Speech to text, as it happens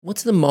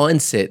What's the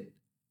mindset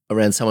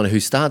around someone who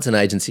starts an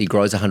agency,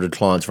 grows 100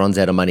 clients, runs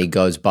out of money,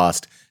 goes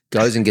bust,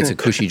 goes and gets a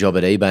cushy job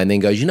at eBay, and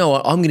then goes, you know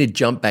what, I'm going to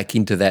jump back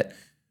into that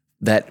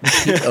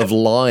pit of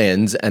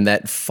lions and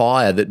that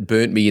fire that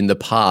burnt me in the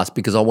past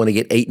because I want to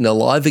get eaten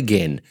alive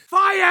again.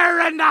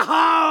 Fire in the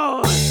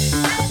hole!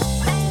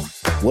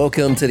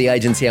 Welcome to the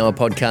Agency Hour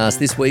podcast.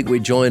 This week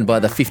we're joined by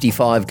the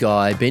 55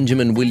 guy,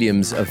 Benjamin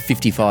Williams of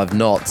 55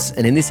 Knots.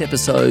 And in this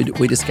episode,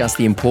 we discuss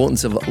the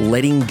importance of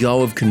letting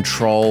go of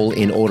control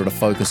in order to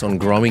focus on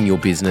growing your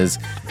business,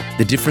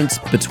 the difference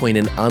between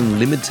an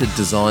unlimited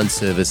design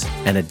service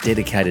and a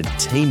dedicated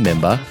team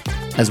member,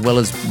 as well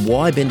as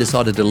why Ben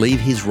decided to leave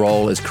his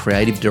role as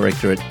creative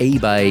director at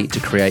eBay to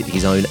create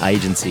his own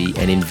agency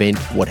and invent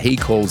what he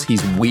calls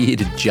his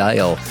weird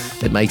jail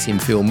that makes him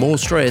feel more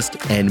stressed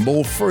and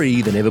more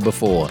free than ever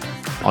before.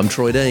 I'm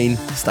Troy Dean.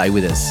 Stay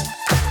with us.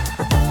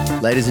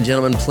 Ladies and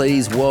gentlemen,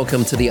 please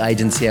welcome to the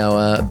Agency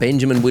Hour,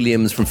 Benjamin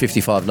Williams from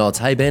 55 Knots.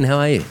 Hey, Ben, how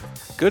are you?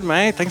 Good,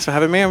 mate. Thanks for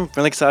having me. I'm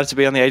really excited to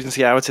be on the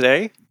Agency Hour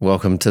today.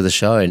 Welcome to the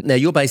show. Now,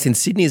 you're based in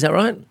Sydney, is that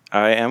right?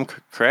 I am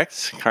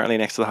correct. Currently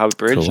next to the Harbour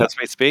Bridge Cool. as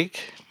we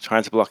speak,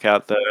 trying to block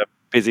out the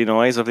busy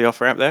noise of the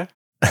off-ramp there.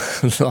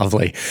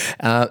 Lovely.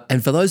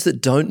 And for those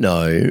that don't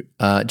know,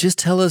 just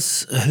tell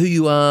us who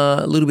you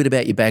are, a little bit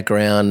about your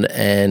background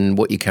and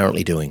what you're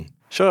currently doing.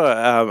 Sure.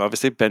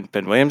 Obviously, Ben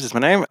Williams is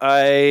my name.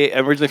 I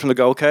am originally from the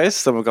Gold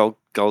Coast. I'm a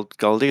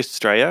Goldie,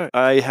 Australia.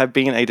 I have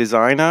been a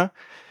designer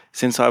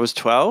since I was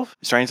 12.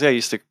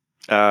 Strangely,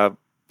 I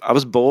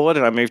was bored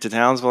and I moved to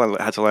Townsville.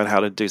 I had to learn how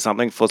to do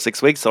something for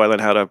 6 weeks. So I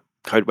learned how to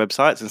code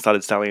websites and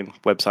started selling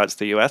websites to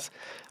the US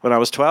when I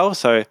was 12.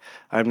 So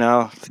I'm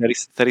now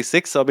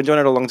 36. So I've been doing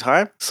it a long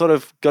time. Sort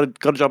of got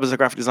a job as a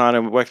graphic designer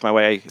and worked my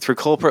way through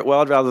corporate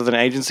world rather than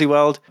agency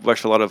world.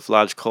 Worked for a lot of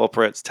large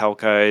corporates,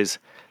 telcos.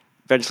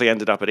 Eventually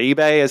ended up at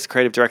eBay as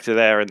creative director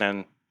there. And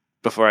then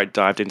before I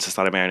dived into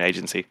starting my own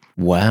agency.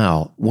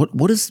 Wow. What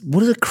does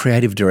a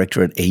creative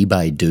director at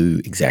eBay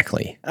do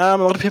exactly? A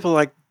lot of people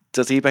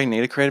does eBay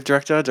need a creative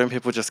director? Don't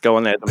people just go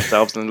on there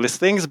themselves and list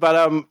things?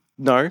 But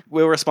no,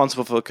 we're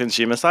responsible for the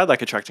consumer side,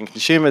 like attracting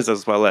consumers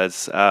as well as,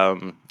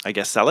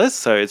 sellers.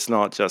 So it's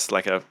not just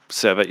like a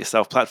serve it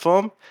yourself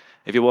platform.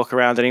 If you walk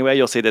around anywhere,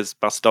 you'll see there's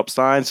bus stop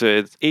signs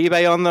with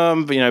eBay on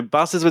them,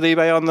 buses with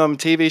eBay on them,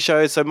 TV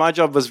shows. So my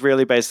job was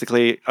really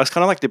basically, I was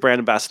kind of like the brand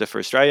ambassador for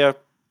Australia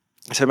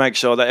to make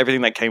sure that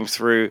everything that came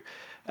through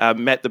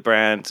met the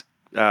brand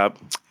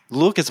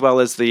look as well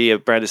as the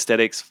brand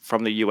aesthetics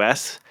from the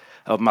US,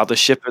 or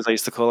mothership as I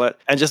used to call it,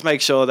 and just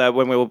make sure that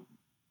when we were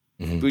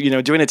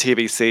doing a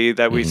TVC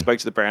that we spoke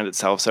to the brand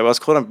itself. So I was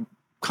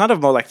kind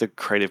of more like the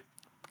creative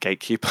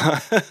gatekeeper,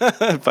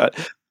 but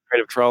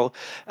creative troll.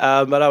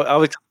 But I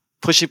was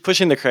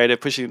pushing the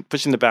creative,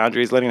 pushing the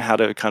boundaries, learning how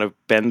to kind of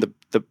bend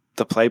the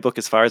playbook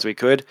as far as we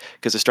could,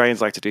 because Australians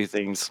like to do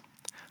things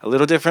a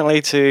little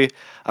differently to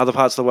other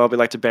parts of the world. We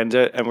like to bend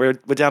it, and we're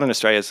down in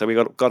Australia, so we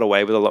got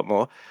away with a lot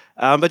more.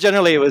 But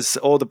generally, it was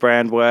all the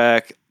brand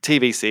work,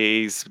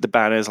 TVCs, the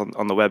banners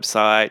on the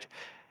website.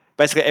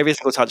 Basically, every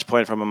single touch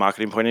point from a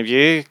marketing point of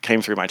view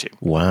came through my team.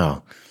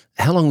 Wow.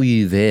 How long were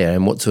you there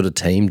and what sort of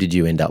team did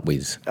you end up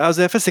with? I was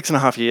there for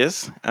 6.5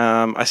 years.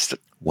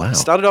 Wow.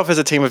 Started off as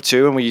a team of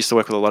 2, and we used to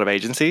work with a lot of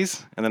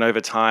agencies. And then over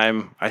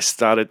time, I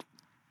started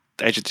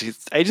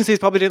agencies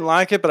probably didn't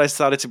like it, but I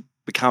started to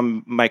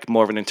make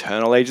more of an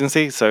internal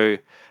agency. So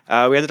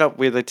we ended up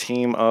with a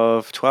team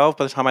of 12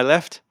 by the time I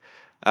left.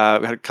 We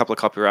had a couple of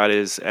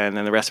copywriters, and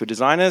then the rest were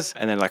designers,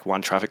 and then like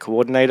one traffic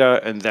coordinator.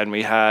 And then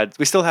we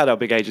still had our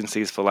big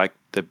agencies for like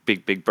the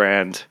big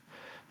brand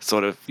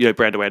sort of,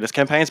 brand awareness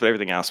campaigns, but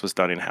everything else was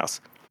done in-house.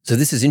 So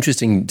this is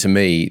interesting to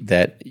me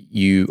that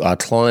you are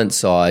client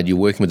side, you're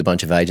working with a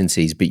bunch of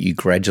agencies, but you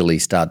gradually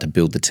start to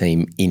build the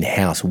team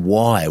in-house.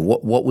 Why?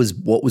 What was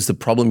the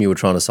problem you were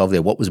trying to solve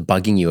there? What was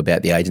bugging you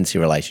about the agency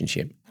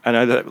relationship? I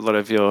know that a lot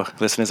of your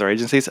listeners are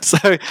agencies.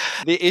 So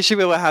the issue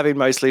we were having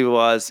mostly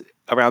was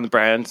around the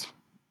brand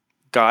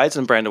guides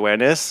and brand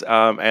awareness,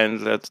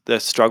 and the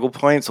struggle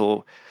points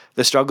or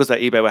the struggles that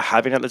eBay were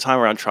having at the time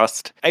around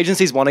trust.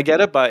 Agencies want to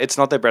get it, but it's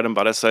not their bread and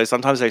butter. So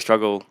sometimes they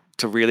struggle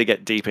to really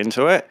get deep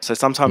into it. So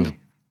sometimes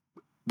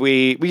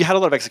we had a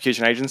lot of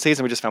execution agencies,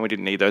 and we just found we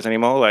didn't need those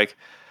anymore. Like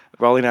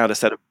rolling out a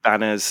set of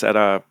banners at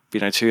 $200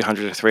 to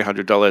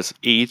 $300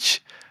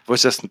 each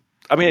was just,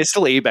 it's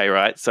still eBay,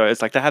 right? So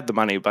it's like they have the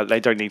money, but they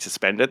don't need to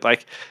spend it.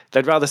 Like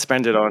they'd rather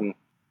spend it on,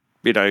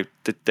 the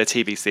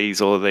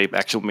TVCs or the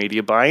actual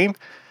media buying.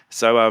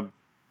 So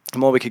the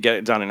more we could get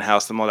it done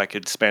in-house, the more they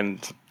could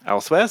spend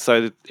elsewhere.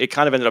 So it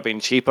kind of ended up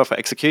being cheaper for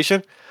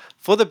execution.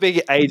 For the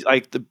big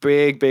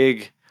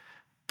big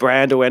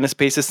brand awareness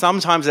pieces,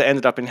 sometimes it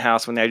ended up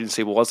in-house when the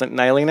agency wasn't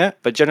nailing it.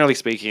 But generally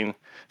speaking,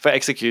 for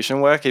execution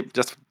work, it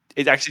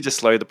actually just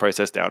slowed the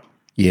process down.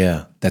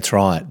 Yeah, that's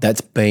right.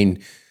 That's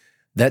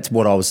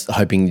what I was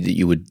hoping that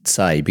you would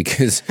say,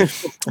 because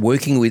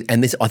working with,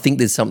 and this, I think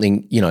there's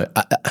something,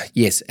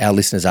 yes, our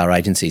listeners are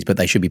agencies, but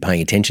they should be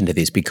paying attention to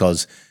this,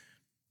 because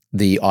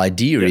the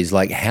idea is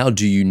like, how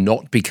do you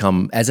not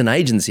become, as an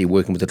agency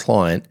working with a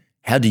client,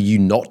 how do you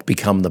not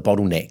become the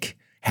bottleneck?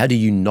 How do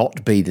you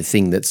not be the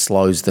thing that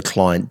slows the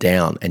client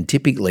down? And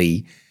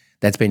typically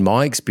that's been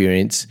my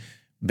experience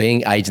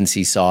being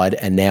agency side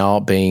and now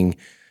being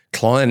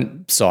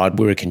client side.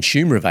 We're a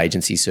consumer of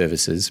agency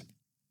services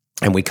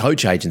and we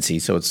coach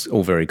agencies, so it's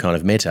all very kind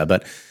of meta,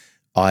 but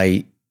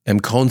I am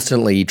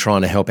constantly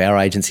trying to help our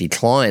agency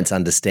clients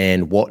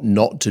understand what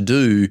not to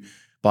do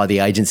by the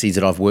agencies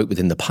that I've worked with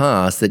in the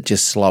past that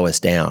just slow us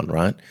down,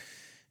 right?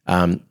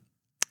 And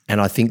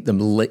I think the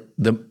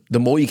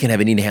more you can have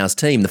an in-house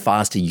team, the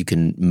faster you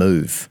can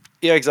move.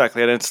 Yeah,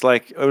 exactly. And it's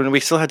like, I mean, we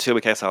still had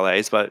 2-week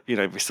SLAs, but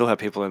we still have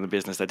people in the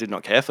business that did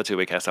not care for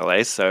 2-week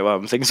SLAs.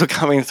 So things were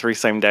coming through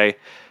same day.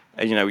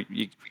 And,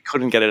 you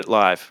couldn't get it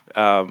live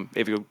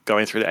if you're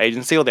going through the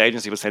agency, or the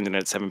agency was sending it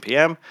at 7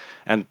 p.m.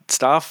 and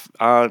staff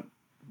aren't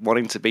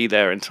wanting to be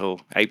there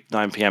until 8,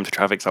 9 p.m. to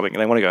traffic something,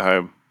 and they want to go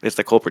home. It's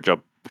their corporate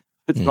job.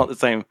 It's not the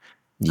same.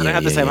 They don't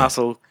have the same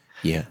hustle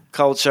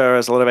culture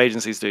as a lot of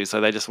agencies do.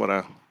 So they just want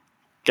to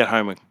get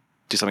home and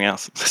do something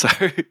else. So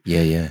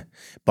Yeah.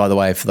 By the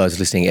way, for those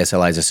listening,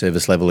 SLA is a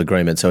service level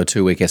agreement. So a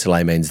 2-week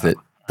SLA means that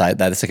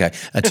that's okay.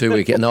 A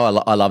 2-week. No,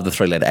 I love the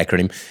 3-letter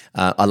acronym.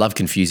 I love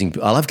confusing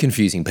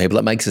people.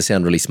 It makes us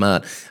sound really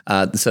smart.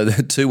 So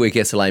the 2-week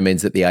SLA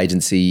means that the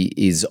agency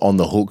is on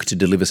the hook to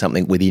deliver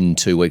something within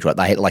 2 weeks, right?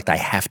 They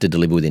have to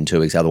deliver within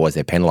 2 weeks, otherwise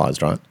they're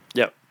penalised, right?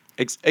 Yep,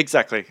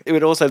 exactly. It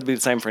would also be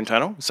the same for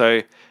internal.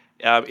 So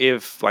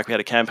if we had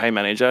a campaign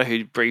manager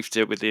who briefed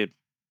it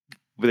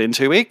within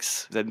 2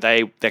 weeks, then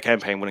their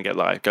campaign wouldn't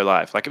go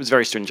live. It was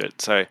very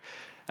stringent. So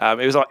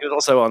it was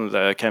also on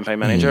the campaign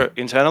manager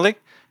internally.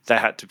 They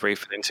had to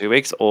brief within 2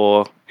 weeks,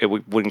 or it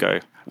wouldn't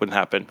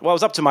happen. Well, it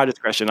was up to my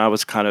discretion. I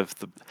was kind of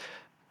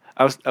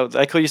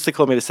they used to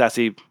call me the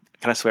sassy.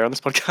 Can I swear on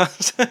this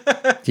podcast?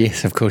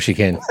 Yes, of course you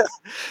can.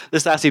 The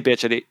sassy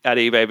bitch at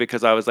eBay,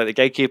 because I was like the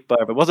gatekeeper.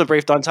 If it wasn't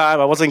briefed on time,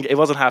 it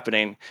wasn't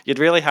happening. You'd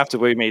really have to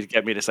woo me to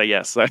get me to say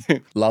yes. So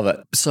love it.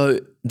 So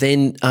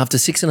then, after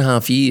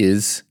 6.5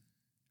 years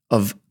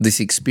of this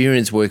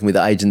experience working with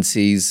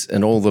agencies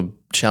and all the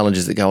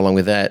challenges that go along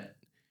with that,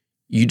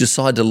 you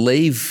decide to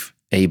leave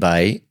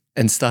eBay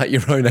and start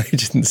your own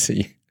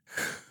agency.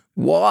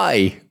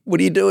 Why? What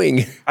are you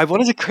doing? I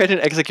wanted to create an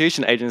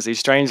execution agency,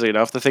 strangely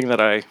enough, the thing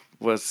that I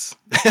was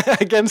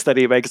against at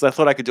eBay, because I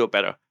thought I could do it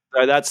better.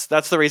 So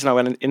that's the reason I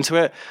went into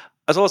it.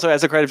 As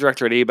a creative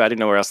director at eBay, I didn't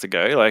know where else to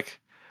go.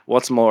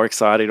 What's more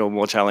exciting or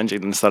more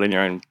challenging than starting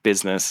your own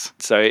business?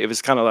 So it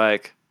was kind of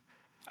like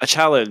a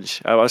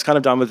challenge. I was kind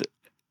of done with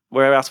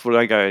where else would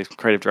I go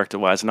creative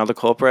director-wise? Another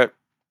corporate.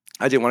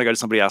 I didn't want to go to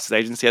somebody else's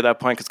agency at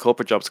that point, because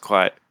corporate jobs are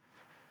quite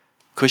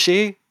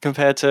cushy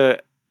compared to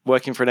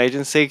working for an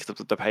agency.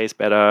 The pay is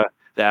better,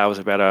 the hours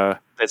are better,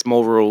 there's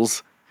more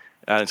rules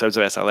in terms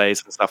of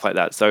SLAs and stuff like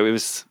that. So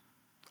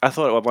I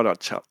thought,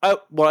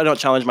 why not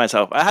challenge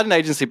myself? I had an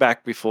agency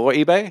back before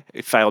eBay.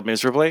 It failed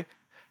miserably.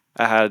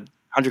 I had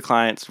 100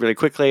 clients really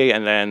quickly,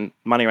 and then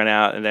money ran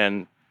out, and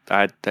then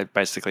I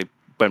basically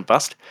went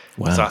bust.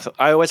 Wow. So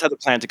I always had the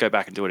plan to go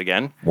back and do it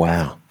again.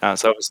 Wow.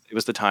 So it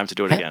was the time to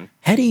do it again.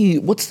 How do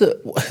you,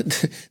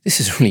 this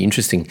is really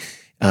interesting.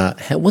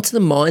 What's the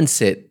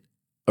mindset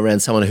around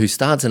someone who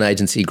starts an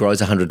agency,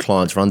 grows 100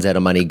 clients, runs out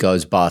of money,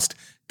 goes bust,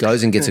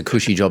 goes and gets a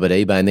cushy job at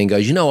eBay, and then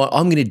goes, you know what,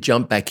 I'm going to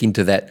jump back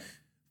into that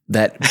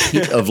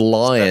pit of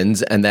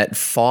lions and that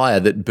fire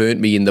that burnt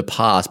me in the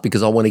past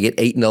because I want to get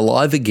eaten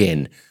alive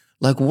again.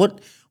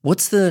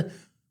 What's the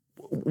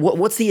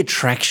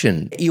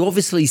attraction? You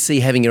obviously see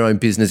having your own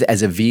business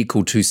as a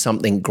vehicle to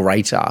something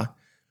greater,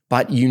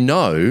 but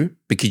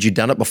because you'd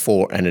done it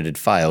before and it had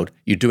failed,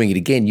 you're doing it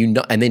again,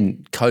 and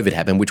then COVID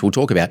happened, which we'll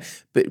talk about,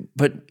 but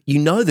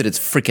that it's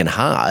freaking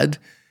hard,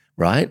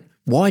 right?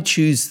 Why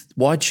choose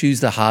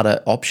the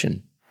harder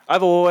option?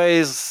 I've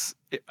always,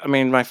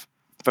 my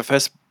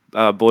first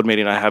board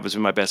meeting I had was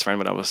with my best friend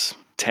when I was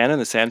 10 in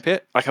the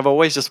sandpit. I've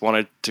always just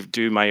wanted to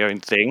do my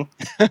own thing.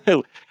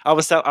 I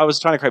was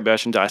trying to create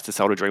merchandise to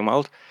sell to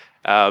Dreamworld.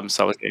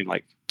 So I was getting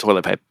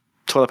toilet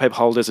paper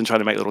holders and trying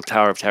to make little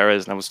Tower of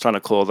Terrors, and I was trying to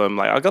call them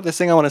I got this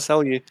thing I want to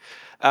sell you.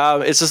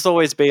 It's just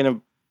always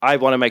been I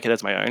want to make it on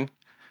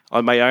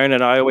my own,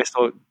 and I always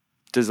thought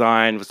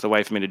design was the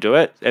way for me to do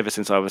it ever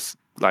since I was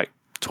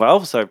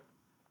 12. So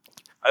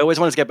I always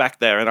wanted to get back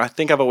there, and I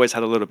think I've always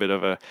had a little bit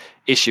of a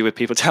issue with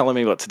people telling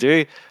me what to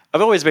do.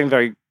 I've always been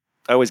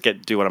I always get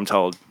to do what I'm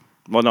told.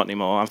 Well, not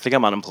anymore. I think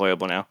I'm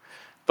unemployable now.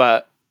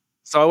 But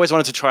so I always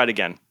wanted to try it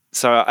again.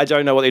 So I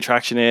don't know what the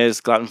attraction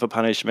is, glutton for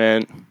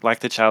punishment,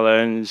 like the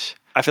challenge.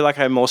 I feel like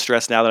I'm more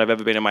stressed now than I've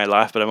ever been in my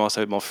life, but I'm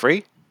also more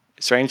free,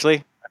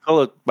 strangely. I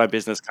call it my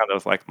business kind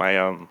of like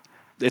my,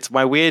 it's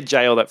my weird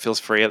jail that feels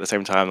free at the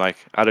same time.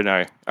 I don't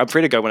know. I'm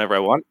free to go whenever I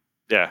want.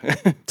 Yeah.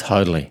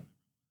 Totally.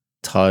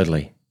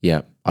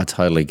 Yeah, I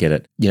totally get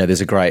it.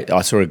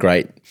 I saw a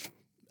great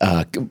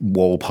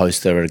wall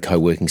poster at a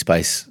co-working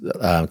space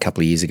a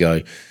couple of years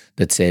ago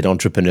that said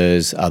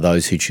entrepreneurs are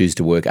those who choose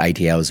to work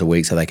 80 hours a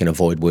week so they can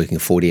avoid working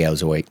 40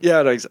 hours a week.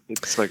 Yeah, no, it's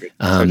so good.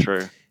 So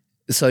true.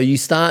 So you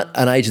start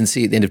an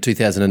agency at the end of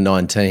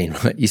 2019,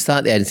 right? You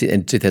start the agency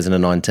in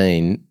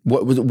 2019.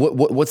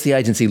 What's the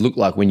agency look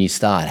like when you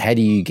start? How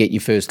do you get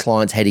your first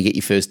clients? How do you get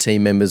your first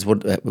team members?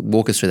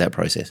 Walk us through that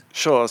process.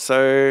 Sure.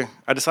 So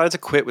I decided to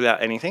quit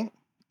without anything.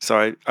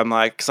 So I'm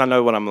like, because I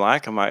know what I'm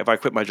like, if I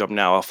quit my job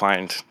now, I'll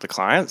find the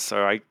clients.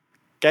 So I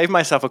gave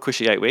myself a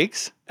cushy 8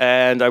 weeks,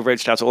 and I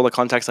reached out to all the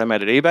contacts I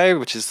made at eBay,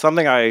 which is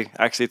something I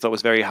actually thought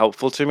was very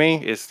helpful to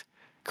me, is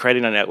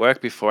creating a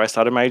network before I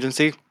started my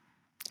agency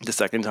the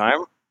second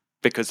time,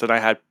 because then I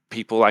had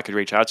people I could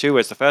reach out to,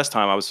 whereas the first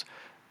time I was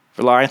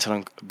reliant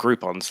on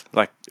Groupons.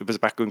 Like, it was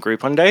back in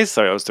Groupon days,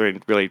 so I was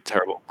doing really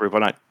terrible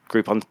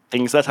Groupon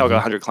things. That's how I got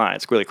 100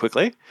 clients really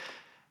quickly.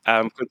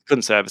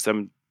 Couldn't service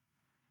them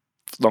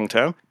long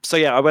term. So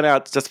yeah, I went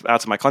out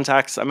to my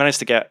contacts. I managed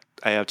to get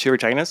 2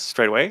 retainers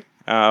straight away.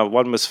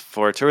 One was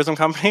for a tourism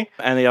company,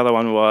 and the other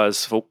one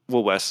was for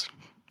Woolworths.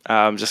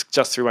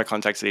 Just through my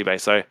contacts at eBay.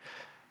 So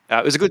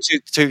it was a good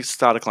two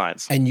starter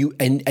clients. And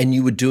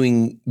you were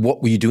doing,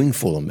 what were you doing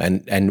for them?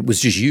 And it was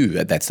just you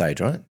at that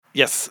stage, right?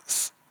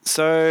 Yes.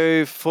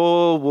 So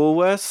for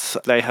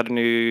Woolworths, they had a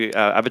new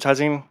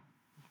advertising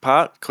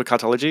part called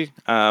Cartology,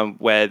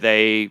 where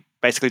they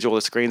basically do all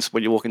the screens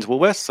when you walk into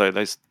Woolworths. So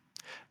those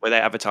where they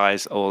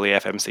advertise all the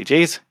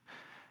FMCGs.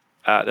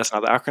 That's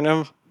another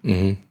acronym.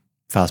 Mm-hmm.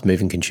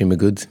 Fast-moving consumer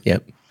goods.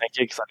 Yep. Thank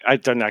you. I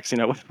don't actually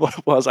know what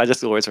it was. I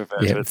just always refer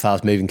to it.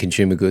 Fast-moving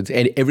consumer goods.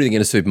 And everything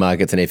in a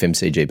supermarket's an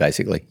FMCG,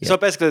 basically. Yep. So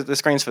basically, the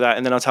screens for that,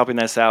 and then I was helping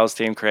their sales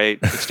team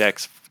create pitch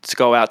decks to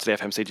go out to the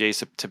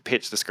FMCGs to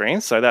pitch the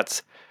screens. So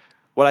that's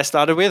what I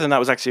started with, and that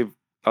was actually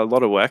a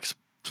lot of work,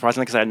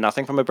 surprisingly, because I had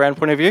nothing from a brand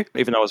point of view,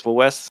 even though it was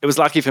Woolworths. It was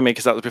lucky for me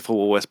because that was before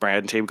Woolworths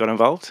brand team got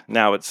involved.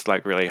 Now it's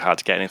like really hard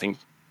to get anything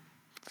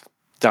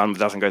done that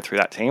doesn't go through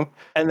that team.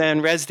 And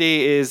then Resdy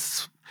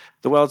is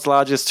the world's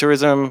largest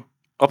tourism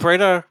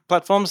operator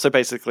platform. So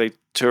basically,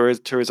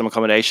 tourism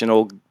accommodation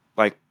all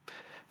like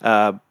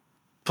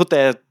put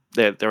their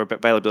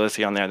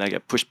availability on there, and they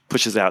get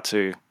pushes out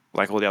to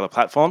like all the other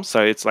platforms.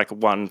 So it's like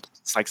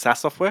SaaS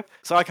software.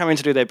 So I come in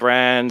to do their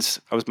brand.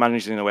 I was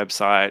managing the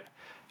website.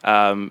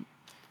 So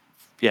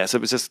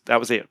it was that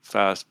was it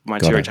for my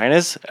 2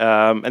 retainers.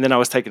 And then I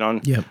was taking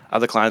on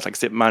other clients like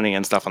Zip Money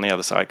and stuff on the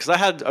other side, because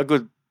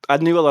I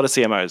knew a lot of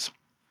CMOs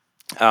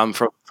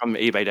from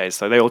eBay days.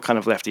 So they all kind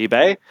of left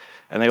eBay,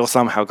 and they all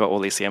somehow got all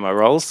these CMO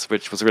roles,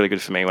 which was really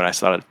good for me when I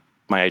started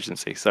my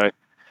agency. So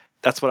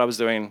that's what I was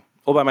doing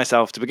all by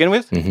myself to begin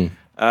with. Mm-hmm.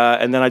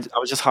 And then I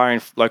was just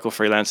hiring local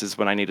freelancers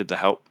when I needed the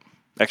help,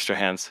 extra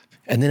hands.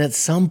 And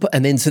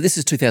then so this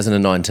is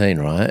 2019,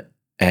 right?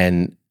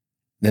 And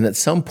then at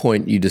some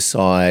point you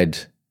decide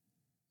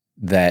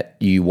that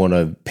you want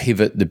to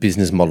pivot the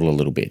business model a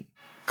little bit.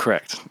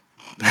 Correct.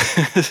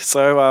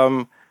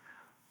 So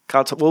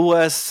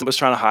Woolworths was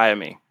trying to hire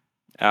me.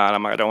 And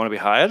I'm like, I don't want to be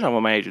hired. I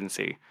want my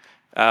agency.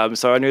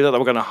 So I knew that they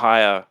were going to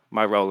hire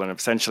my role and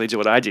essentially do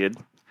what I did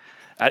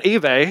at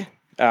eBay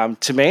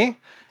to me.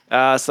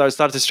 So it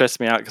started to stress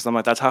me out, because I'm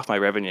like, that's half my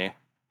revenue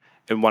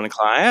in one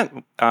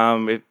client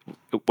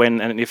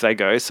when and if they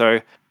go. So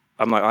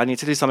I'm like, I need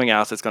to do something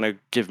else that's going to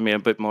give me a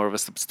bit more of a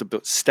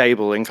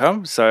stable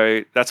income.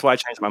 So that's why I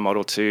changed my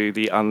model to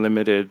the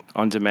unlimited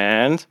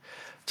on-demand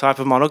type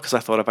of model, because I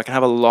thought if I can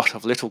have a lot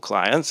of little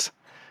clients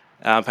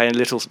paying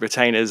little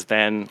retainers,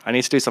 then I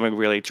need to do something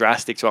really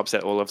drastic to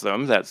upset all of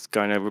them that's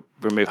going to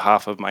remove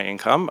half of my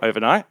income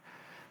overnight.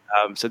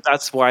 So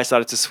that's why I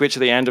started to switch at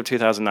the end of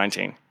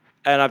 2019.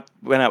 And I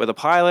went out with a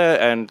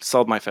pilot and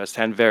sold my first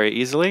 10 very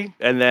easily.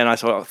 And then I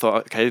thought,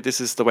 okay, this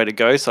is the way to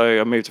go. So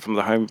I moved from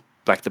the home,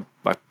 like the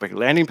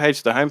landing page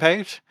to the home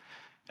page.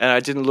 And I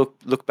didn't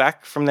look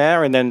back from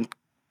there. And then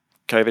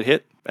COVID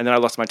hit. And then I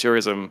lost my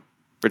tourism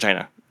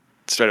retainer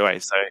straight away.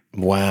 So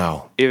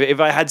wow,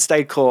 if I had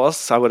stayed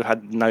course, I would have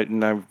had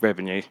no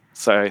revenue.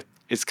 So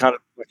it's kind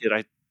of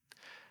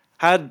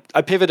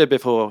I pivoted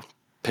before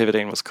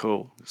pivoting was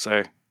cool.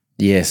 So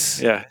yes,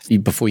 yeah,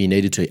 before you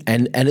needed to.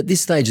 And at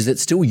this stage, is it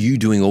still you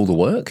doing all the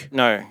work?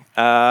 No.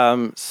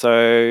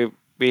 So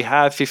we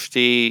have a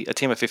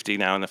team of 50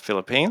 now in the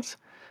Philippines.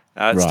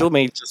 It's still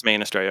just me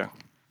in Australia.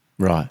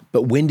 Right.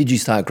 But when did you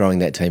start growing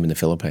that team in the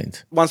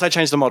Philippines? Once I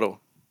changed the model.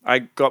 I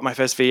got my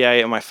first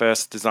VA and my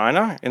first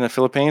designer in the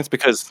Philippines,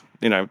 because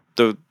the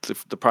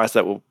price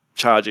that we're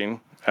charging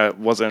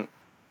wasn't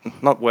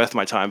not worth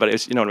my time, but it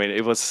was, you know what I mean.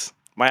 It was,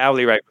 my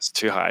hourly rate was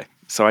too high,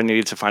 so I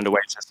needed to find a way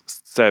to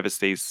service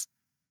these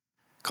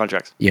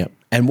contracts. Yeah.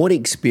 And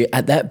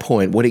at that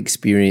point, what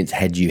experience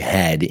had you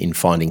had in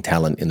finding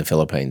talent in the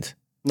Philippines?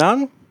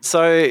 None.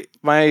 So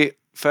my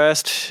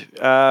first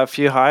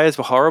few hires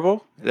were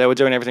horrible. They were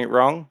doing everything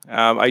wrong.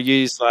 I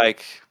used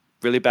like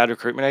really bad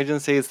recruitment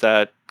agencies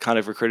that kind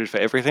of recruited for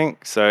everything.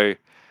 So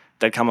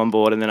they'd come on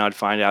board, and then I'd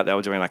find out they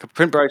were doing like a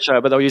print brochure,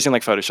 but they were using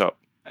like Photoshop.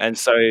 And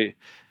so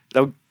they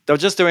were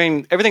just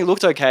doing, everything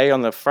looked okay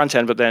on the front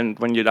end, but then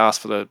when you'd ask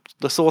for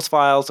the source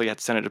files or you had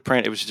to send it to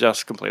print, it was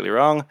just completely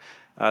wrong.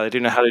 They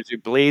didn't know how to do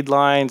bleed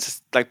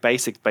lines, like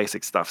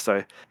basic stuff.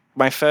 So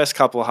my first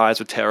couple of hires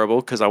were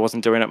terrible because I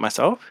wasn't doing it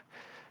myself.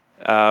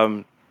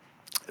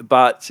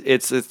 But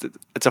it's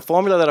a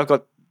formula that I've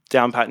got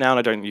down pat now, and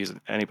I don't use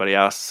anybody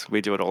else.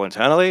 We do it all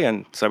internally,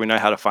 and so we know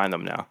how to find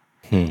them now.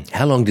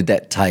 How long did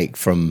that take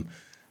from,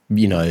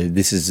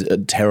 this is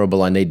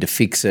terrible, I need to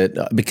fix it?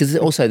 Because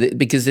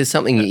there's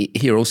something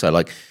here also,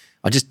 like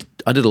I did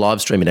a live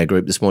stream in our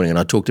group this morning and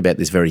I talked about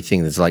this very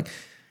thing. That's like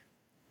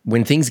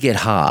when things get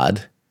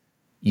hard,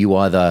 you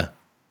either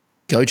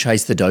go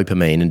chase the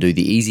dopamine and do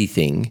the easy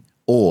thing,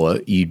 or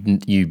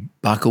you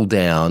buckle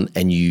down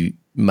and you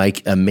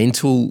make a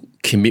mental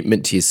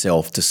commitment to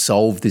yourself to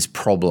solve this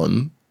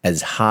problem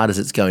as hard as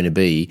it's going to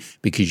be,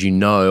 because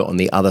on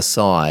the other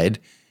side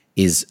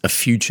is a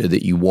future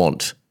that you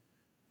want,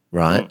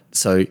 right?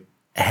 So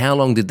how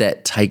long did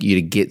that take you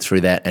to get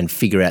through that and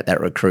figure out that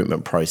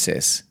recruitment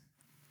process?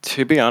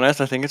 To be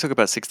honest, I think it took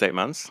about 6 to 8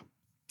 months.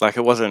 Like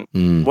it wasn't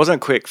a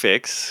quick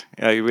fix.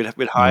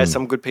 We'd hire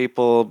some good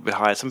people, we'd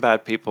hire some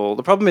bad people.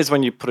 The problem is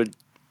when you put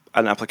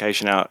an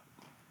application out,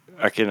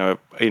 like in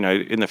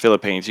the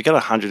Philippines, you get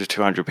 100 to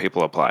 200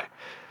 people apply,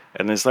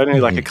 and there's only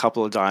like a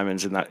couple of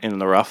diamonds in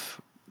the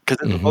rough, because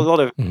a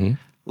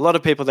lot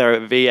of people there are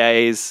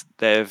VAs.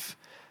 They've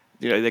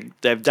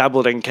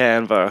dabbled in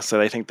Canva, so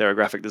they think they're a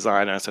graphic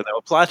designer, so they'll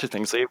apply to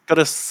things. So you've got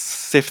to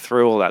sift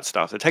through all that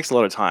stuff. It takes a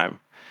lot of time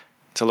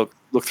to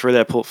look through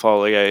their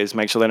portfolios,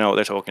 make sure they know what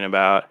they're talking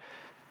about,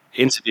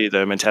 interview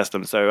them and test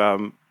them.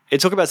 So it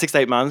took about 6 to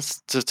 8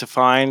 months to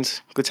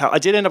find good talent. I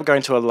did end up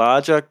going to a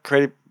larger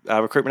creative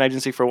recruitment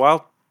agency for a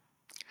while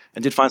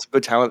and did find some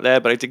good talent there,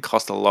 but it did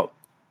cost a lot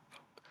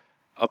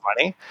of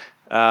money.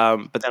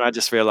 But then I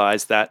just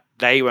realized that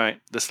the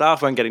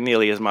staff weren't getting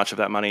nearly as much of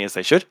that money as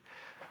they should.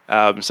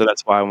 So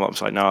that's why I'm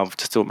like, no, I'll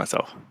just do it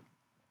myself.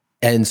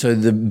 And so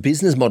the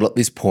business model at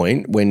this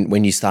point,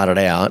 when you started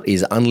out,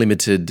 is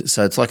unlimited.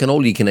 So it's like an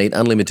all-you-can-eat,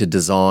 unlimited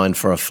design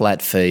for a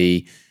flat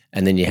fee,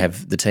 and then you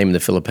have the team in the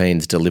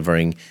Philippines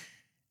delivering.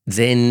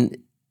 Then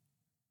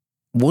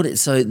what?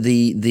 So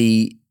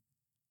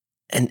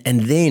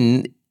and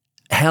then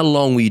how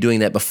long were you doing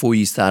that before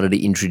you started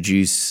to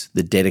introduce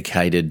the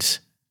dedicated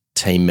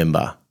team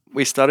member?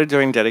 We started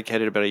doing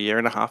dedicated about 1.5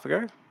 years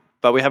ago,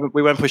 but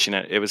we weren't pushing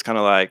it. It was kind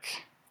of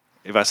like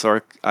if I saw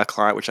a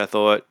client which I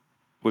thought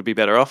would be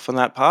better off on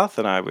that path,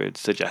 and I would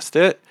suggest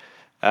it.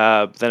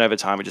 Then over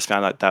time, we just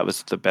found that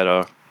was the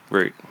better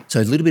route.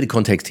 So a little bit of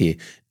context here.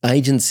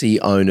 Agency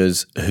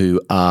owners who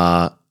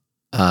are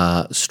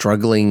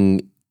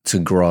struggling to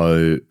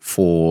grow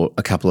for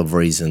a couple of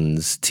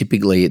reasons.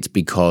 Typically, it's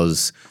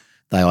because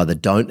they either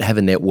don't have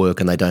a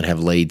network and they don't have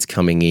leads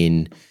coming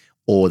in,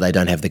 or they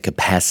don't have the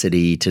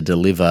capacity to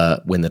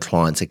deliver when the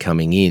clients are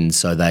coming in.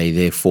 So they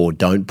therefore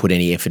don't put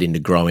any effort into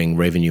growing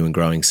revenue and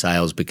growing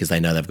sales because they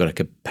know they've got a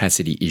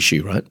capacity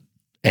issue, right?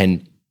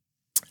 And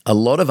a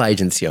lot of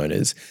agency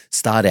owners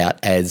start out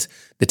as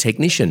the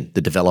technician,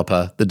 the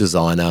developer, the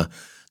designer,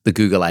 the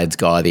Google Ads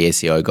guy, the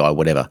SEO guy,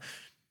 whatever.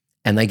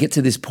 And they get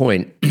to this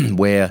point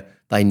where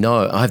they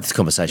know, I have this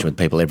conversation with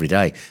people every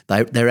day.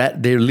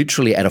 They're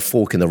literally at a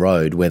fork in the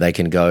road where they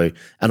can go.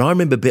 And I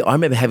remember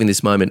having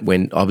this moment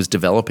when I was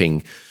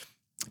developing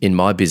in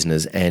my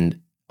business,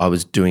 and I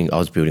was building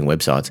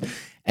websites,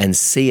 and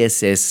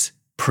CSS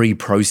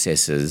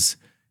pre-processors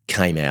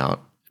came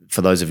out.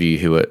 For those of you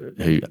who are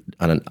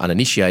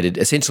uninitiated,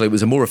 essentially it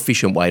was a more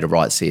efficient way to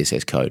write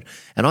CSS code.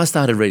 And I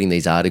started reading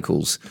these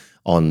articles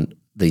on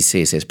these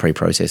CSS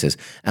pre-processors,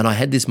 and I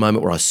had this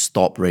moment where I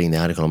stopped reading the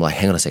article. I'm like,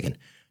 hang on a second.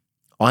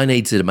 I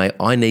need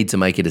to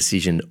make a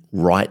decision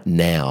right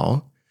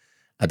now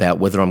about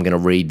whether I'm going to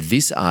read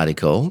this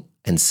article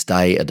and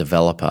stay a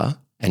developer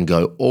and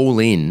go all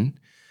in.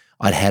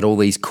 I'd had all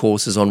these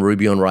courses on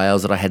Ruby on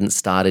Rails that I hadn't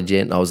started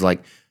yet, and I was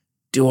like,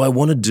 do I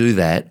want to do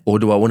that, or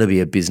do I want to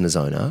be a business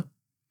owner?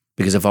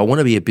 Because if I want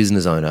to be a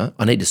business owner,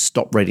 I need to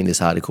stop reading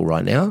this article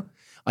right now.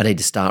 I need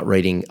to start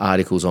reading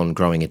articles on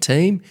growing a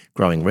team,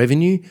 growing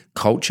revenue,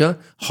 culture,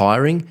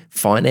 hiring,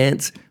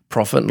 finance,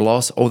 profit and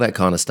loss, all that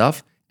kind of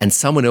stuff. And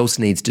someone else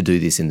needs to do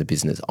this in the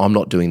business. I'm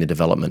not doing the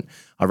development.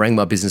 I rang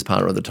my business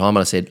partner at the time and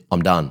I said,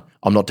 I'm done.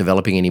 I'm not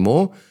developing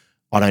anymore.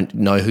 I don't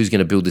know who's going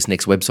to build this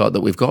next website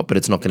that we've got, but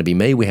it's not going to be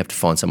me. We have to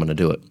find someone to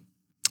do it.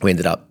 We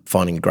ended up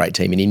finding a great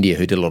team in India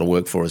who did a lot of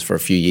work for us for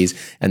a few years,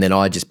 and then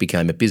I just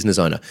became a business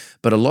owner.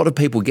 But a lot of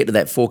people get to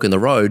that fork in the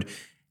road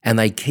and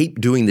they keep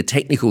doing the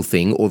technical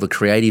thing or the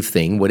creative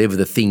thing, whatever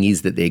the thing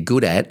is that they're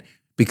good at,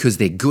 because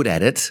they're good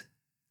at it,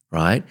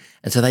 right?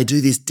 And so they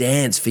do this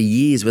dance for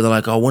years where they're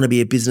like, I want to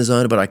be a business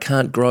owner, but I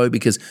can't grow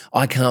because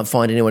I can't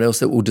find anyone else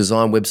that will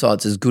design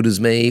websites as good as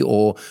me,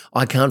 or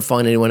I can't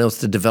find anyone else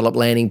to develop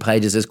landing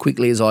pages as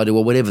quickly as I do,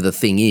 or whatever the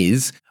thing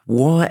is.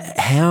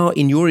 How,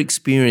 in your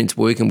experience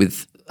working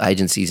with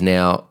agencies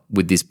now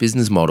with this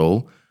business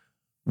model,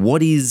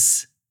 what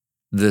is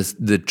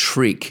the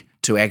trick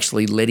to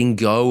actually letting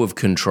go of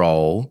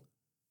control,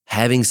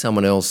 having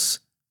someone else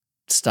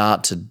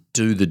start to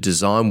do the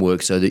design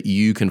work so that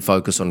you can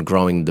focus on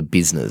growing the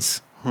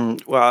business?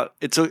 Well,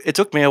 it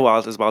took me a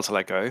while as well to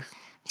let go,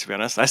 to be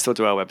honest. I still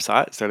do our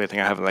website. It's the only thing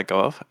I haven't let go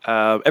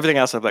of. Everything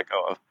else I've let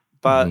go of.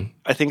 But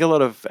I think a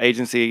lot of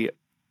agency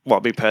well,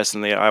 me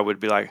personally, I would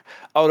be like,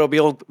 oh, it'll be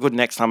all good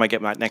next time I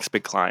get my next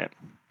big client.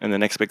 And the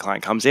next big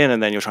client comes in,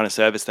 and then you're trying to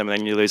service them, and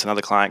then you lose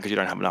another client because you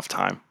don't have enough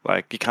time.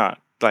 Like, you can't,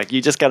 like,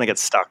 you're just going to get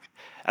stuck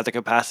at the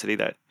capacity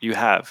that you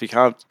have. You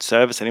can't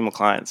service any more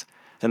clients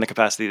than the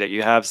capacity that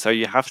you have. So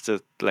you have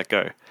to let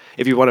go.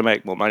 If you want to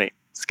make more money,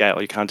 scale,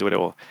 you can't do it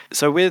all.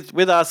 So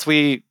with us,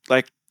 we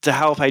like to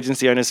help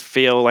agency owners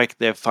feel like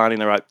they're finding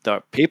the right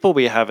people.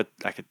 We have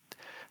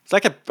it's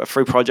like a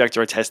free project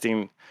or a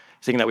testing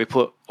thing that we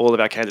put all of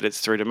our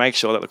candidates through to make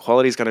sure that the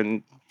quality is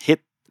going to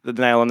hit the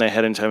nail on their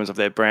head in terms of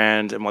their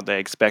brand and what they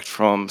expect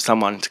from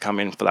someone to come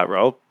in for that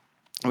role.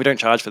 We don't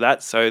charge for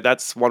that, so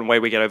that's one way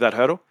we get over that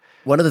hurdle.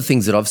 One of the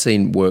things that I've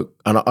seen work,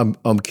 and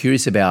I'm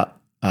curious about,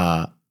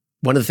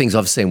 one of the things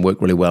I've seen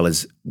work really well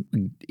is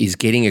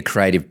getting a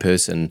creative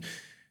person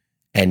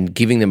and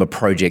giving them a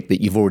project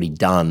that you've already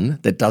done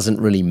that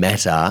doesn't really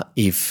matter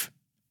if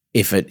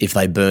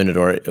they burn it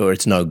or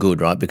it's no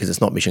good, right? Because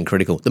it's not mission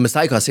critical. The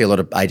mistake I see a lot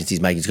of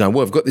agencies make is going,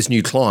 well, we've got this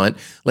new client.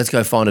 Let's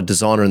go find a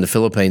designer in the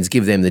Philippines,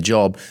 give them the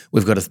job.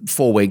 We've got a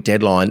 4-week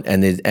deadline,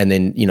 and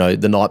then you know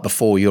the night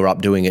before you're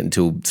up doing it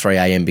until 3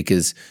 a.m.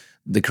 because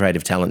the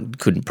creative talent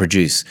couldn't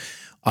produce.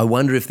 I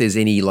wonder if there's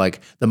any, like,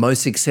 the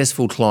most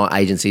successful client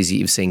agencies that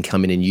you've seen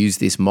come in and use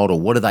this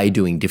model. What are they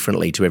doing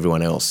differently to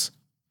everyone else?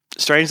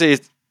 Strangely,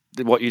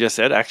 what you just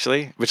said,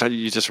 actually, which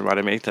you just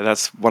reminded me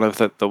that's one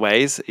of the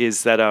ways,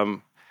 is that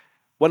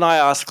when I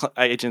ask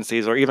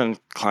agencies or even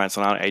clients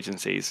on our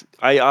agencies,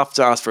 I have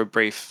to ask for a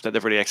brief that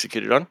they've already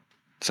executed on.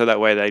 So that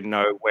way they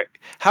know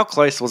how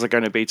close was it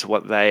going to be to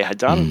what they had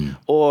done,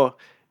 or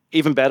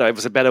even better,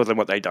 was it better than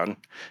what they've done?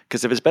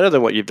 Because if it's better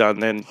than what you've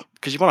done, then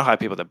because you want to hire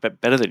people that are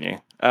better than you.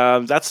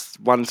 That's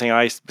one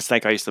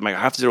mistake I used to make. I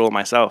have to do it all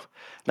myself.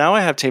 Now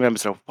I have team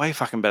members that are way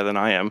fucking better than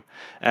I am,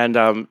 and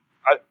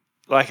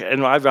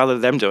I'd rather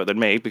them do it than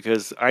me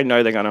because I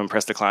know they're going to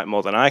impress the client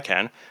more than I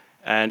can.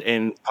 And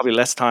in probably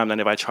less time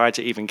than if I tried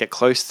to even get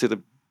close to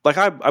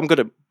I'm good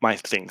at my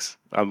things.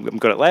 I'm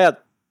good at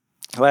layouts.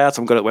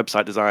 I'm good at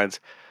website designs.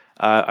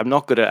 I'm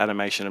not good at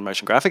animation and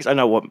motion graphics. I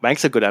know what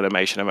makes a good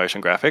animation and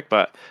motion graphic,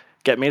 but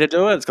get me to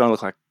do it, it's going to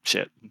look like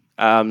shit.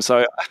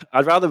 So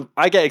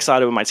I get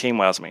excited when my team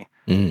wows me.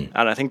 And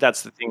I think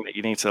that's the thing that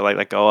you need to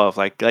let go of.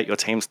 Like,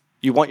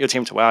 you want your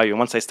team to wow you. And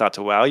once they start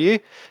to wow you,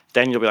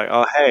 then you'll be like,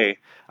 oh, hey,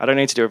 I don't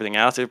need to do everything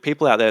else. There are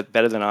people out there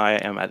better than I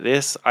am at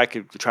this. I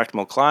could attract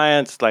more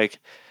clients. Like,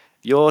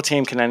 your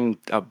team can end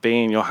up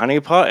being your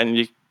honeypot, and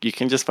you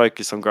can just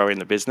focus on growing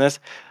the business.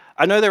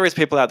 I know there is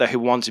people out there who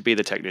want to be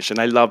the technician.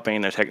 They love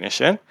being a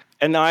technician.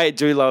 And I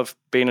do love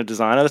being a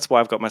designer. That's why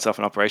I've got myself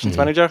an operations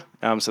manager,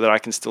 so that I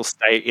can still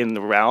stay in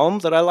the realm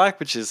that I like,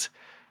 which is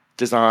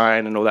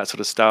design and all that sort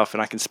of stuff.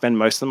 And I can spend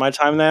most of my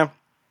time there.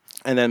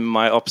 And then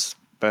my ops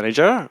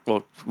manager,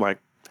 or my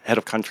head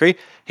of country,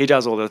 he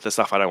does all the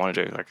stuff I don't want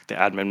to do, like the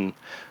admin,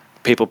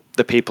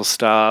 the people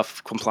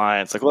stuff,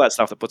 compliance, like all that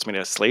stuff that puts me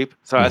to sleep.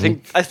 So I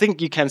think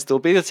you can still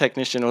be the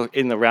technician or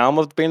in the realm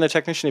of being the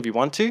technician if you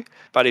want to,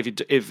 but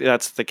if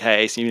that's the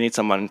case, you need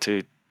someone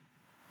to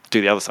do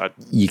the other side.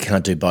 You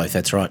can't do both,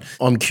 that's right.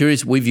 I'm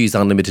curious, we've used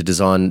Unlimited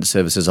Design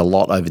Services a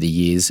lot over the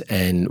years,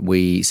 and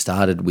we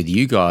started with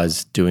you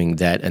guys doing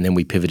that, and then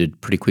we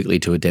pivoted pretty quickly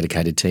to a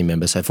dedicated team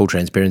member. So full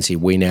transparency,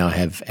 we now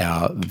have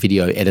our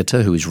video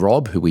editor, who is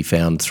Rob, who we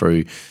found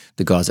through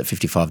the guys at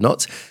 55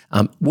 Knots.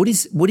 What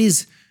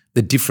is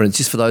the difference,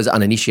 just for those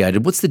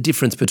uninitiated, what's the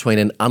difference between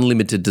an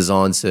unlimited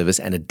design service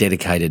and a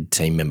dedicated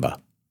team member?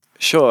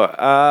 Sure.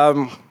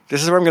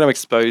 This is where I'm going to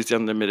expose the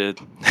unlimited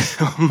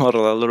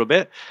model a little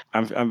bit.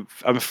 I'm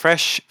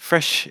fresh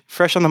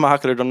on the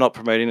market. I'm not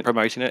promoting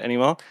it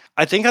anymore.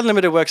 I think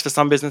unlimited works for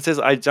some businesses.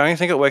 I don't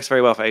think it works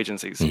very well for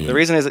agencies. The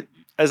reason is that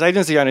as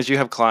agency owners, you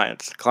have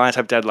clients. Clients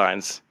have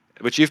deadlines,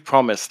 which you've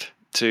promised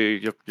to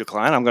your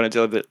client. I'm going to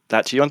deliver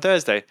that to you on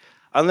Thursday.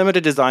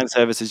 Unlimited design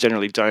services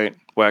generally don't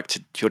work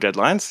to your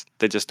deadlines.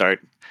 They just don't.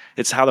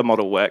 It's how the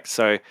model works.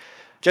 So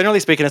generally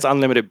speaking, it's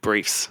unlimited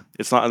briefs.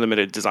 It's not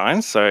unlimited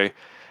designs. So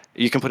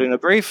you can put in a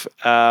brief.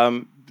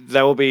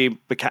 There will be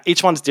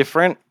each one's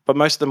different, but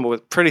most of them are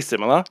pretty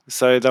similar.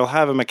 So they'll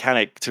have a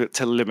mechanic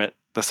to limit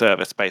the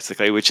service,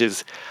 basically, which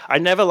is, I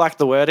never like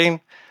the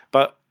wording,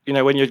 but you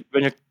know, when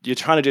you're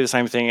trying to do the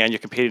same thing and you're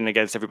competing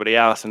against everybody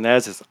else, and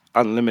theirs is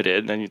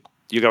unlimited, and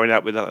you're going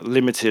out with a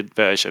limited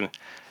version,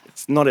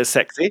 it's not as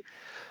sexy.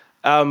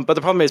 But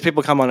the problem is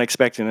people come on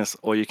expecting this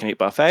all-you-can-eat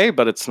buffet,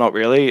 but it's not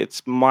really.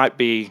 It might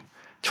be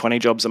 20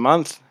 jobs a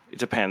month. It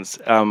depends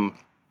on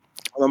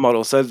the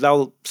model. So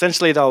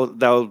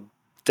they'll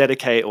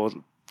dedicate or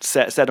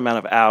set amount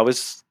of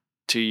hours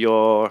to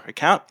your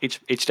account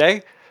each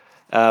day.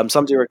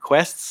 Some do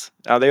requests.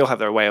 They all have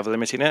their way of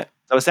limiting it.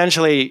 So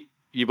essentially,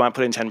 you might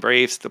put in 10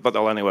 briefs, but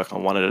they'll only work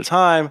on one at a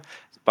time.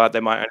 But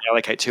they might only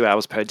allocate 2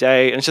 hours per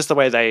day. And it's just the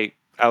way they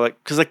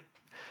allocate. Because a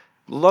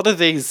lot of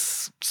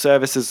these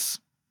services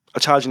are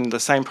charging the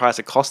same price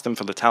it costs them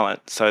for the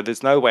talent. So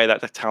there's no way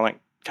that the talent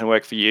can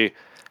work for you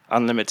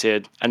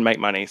unlimited and make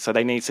money. So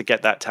they need to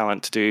get that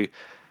talent to do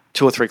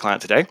 2 or 3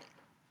 clients a day.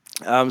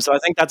 So I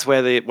think that's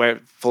where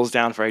it falls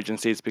down for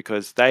agencies,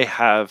 because they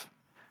have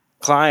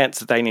clients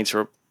that they need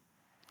to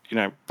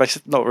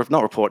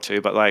not report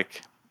to, but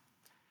like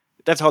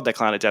they've told their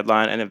client a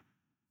deadline and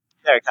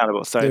they're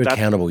accountable. So they're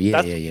accountable.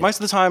 Yeah. Most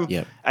of the time,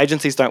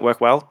 agencies don't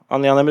work well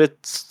on the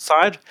unlimited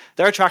side.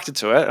 They're attracted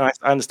to it, and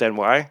I understand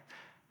why.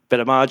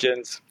 Better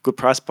margins, good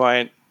price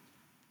point,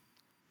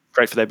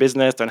 great for their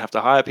business. Don't have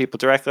to hire people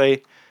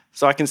directly.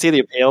 So I can see the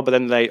appeal, but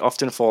then they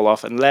often fall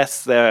off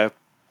unless they're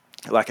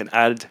like an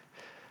ad,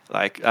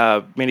 like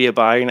media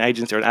buying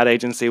agency or an ad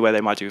agency where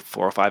they might do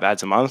 4 or 5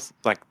 ads a month.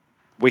 Like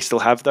we still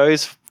have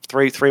those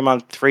 3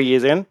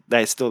 years in,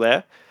 they're still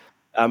there.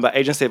 But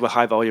agency with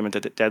high volume and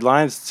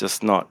deadlines,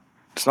 it's not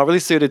really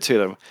suited to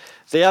them.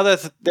 The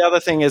other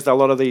thing is that a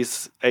lot of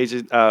these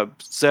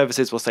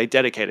services will say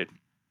dedicated,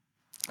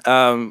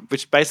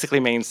 which basically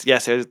means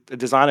yes, a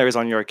designer is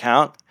on your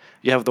account.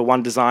 You have the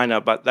one designer,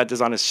 but that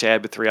design is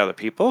shared with 3 other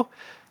people.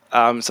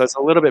 So it's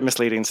a little bit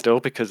misleading still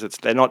because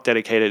they're not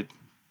dedicated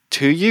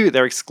to you.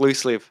 They're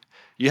exclusive.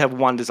 You have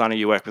one designer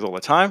you work with all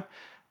the time,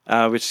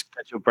 which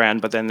is your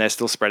brand, but then they're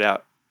still spread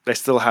out. They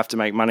still have to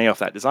make money off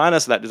that designer,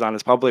 so that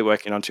designer's probably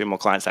working on 2 more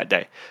clients that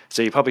day.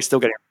 So you're probably still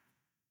getting,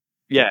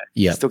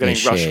 still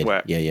getting rush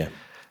work. Yeah.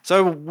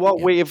 So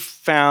what we've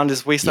found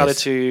is we started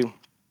to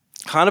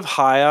kind of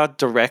hire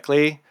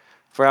directly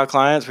for our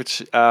clients,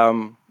 which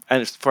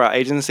and for our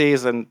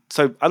agencies. And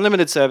so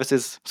unlimited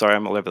services, sorry,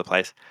 I'm all over the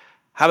place,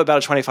 have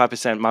about a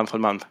 25%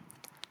 month-on-month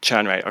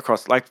churn rate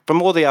across, like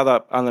from all the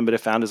other unlimited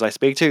founders I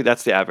speak to,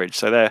 that's the average.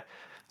 So they're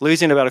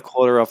losing about a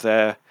quarter of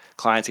their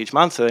clients each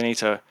month. So they need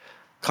to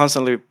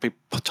constantly be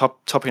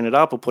topping it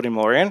up or putting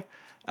more in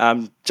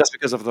just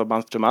because of the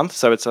month-to-month.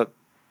 So it's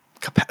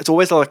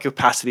always like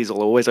capacities are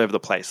always over the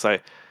place. So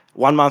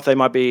one month they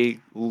might be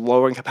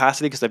lowering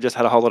capacity because they've just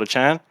had a whole lot of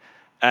churn.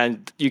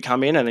 And you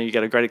come in and then you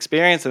get a great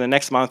experience. And the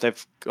next month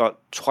they've got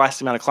twice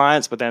the amount of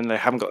clients, but then they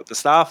haven't got the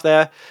staff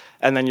there.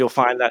 And then you'll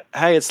find that,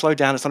 hey, it's slowed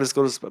down. It's not as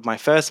good as my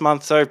first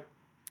month. So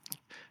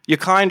your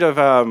kind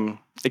of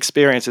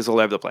experience is all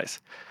over the place.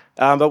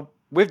 But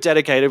with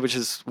dedicated, which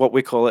is what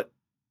we call it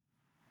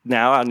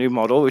now, our new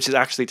model, which is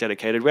actually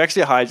dedicated, we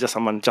actually hire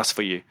someone just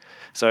for you.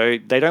 So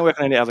they don't work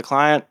on any other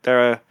client.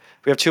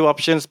 We have 2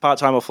 options,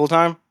 part-time or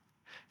full-time.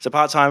 So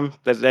part-time,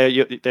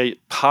 they're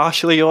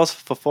partially yours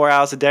for 4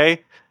 hours a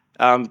day.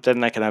 Then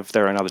they can have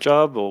their own other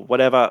job or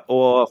whatever,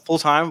 or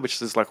full-time, which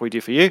is like we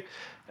do for you,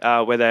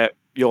 where they're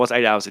yours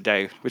 8 hours a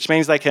day, which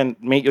means they can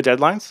meet your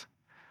deadlines.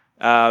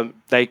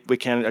 We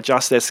can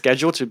adjust their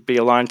schedule to be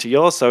aligned to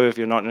yours. So if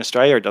you're not in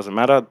Australia, it doesn't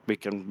matter. We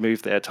can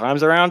move their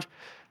times around.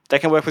 They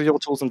can work with your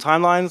tools and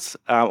timelines,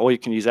 or you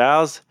can use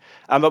ours.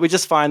 But we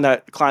just find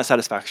that client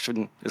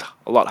satisfaction is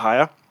a lot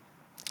higher.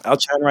 Our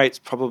churn rate's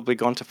probably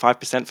gone to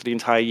 5% for the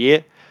entire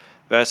year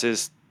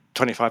versus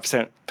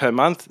 25% per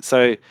month.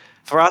 So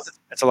for us,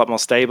 it's a lot more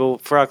stable.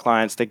 For our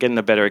clients, they're getting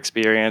a better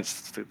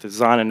experience. The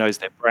designer knows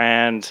their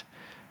brand.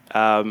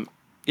 So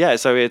I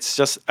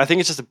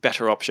think it's just a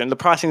better option. The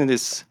pricing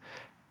is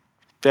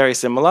very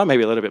similar,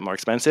 maybe a little bit more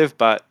expensive,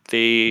 but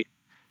I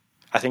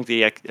think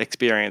the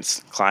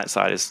experience client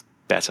side is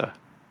better.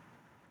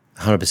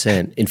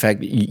 100%. In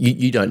fact,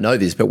 you don't know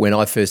this, but when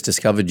I first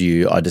discovered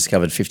you, I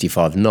discovered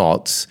 55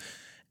 Knots,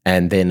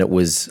 and then it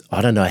was,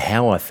 I don't know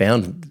how I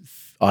found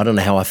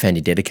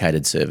your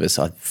dedicated service.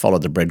 I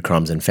followed the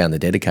breadcrumbs and found the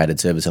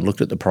dedicated service and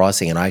looked at the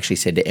pricing, and I actually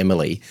said to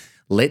Emily,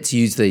 let's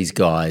use these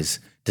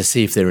guys to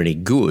see if they're any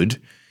good.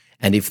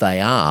 And if they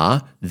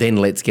are, then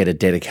let's get a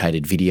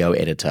dedicated video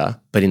editor.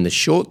 But in the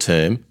short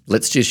term,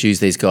 let's just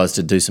use these guys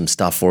to do some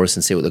stuff for us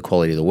and see what the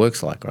quality of the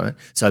work's like, right?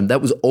 So that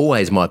was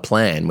always my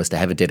plan, was to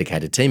have a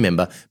dedicated team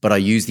member, but I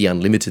used the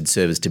unlimited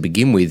service to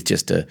begin with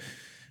just to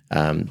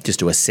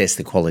assess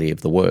the quality of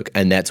the work.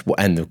 And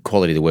the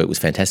quality of the work was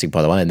fantastic,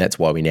 by the way, and that's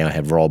why we now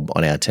have Rob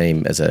on our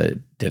team as a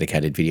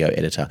dedicated video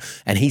editor.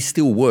 And he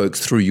still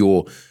works through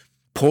your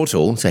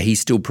portal, so he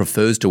still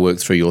prefers to work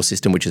through your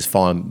system, which is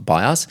fine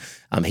by us.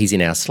 He's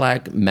in our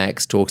Slack.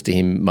 Max talks to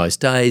him most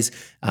days,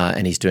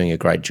 and he's doing a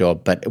great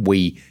job. But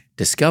we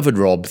discovered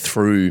Rob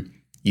through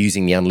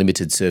using the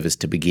unlimited service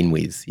to begin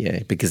with,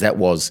 because that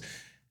was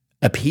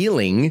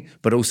appealing,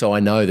 but also I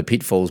know the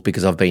pitfalls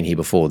because I've been here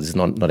before. This is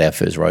not our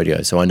first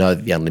rodeo, so I know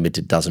that the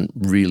unlimited doesn't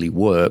really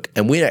work.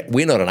 And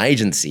we're not an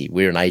agency.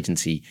 We're an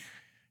agency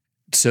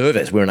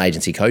service. We're an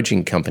agency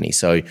coaching company.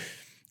 So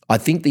I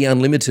think the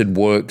unlimited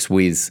works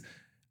with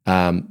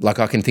like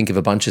I can think of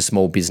a bunch of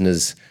small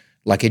business,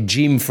 like a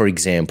gym, for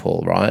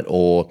example, right?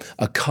 Or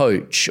a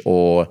coach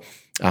or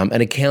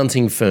an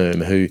accounting firm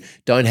who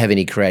don't have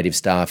any creative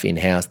staff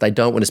in-house. They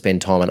don't want to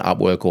spend time on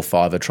Upwork or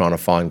Fiverr trying to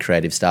find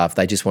creative staff.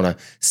 They just want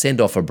to send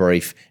off a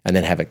brief and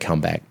then have it come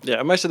back.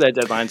 Yeah, most of their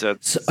deadlines are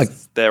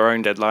their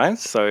own deadlines.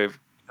 So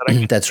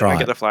if that's right. If I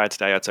get the flyer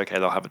today, it's okay,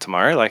 they'll have it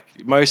tomorrow.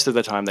 Like most of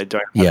the time they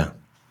don't have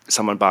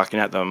someone barking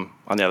at them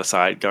on the other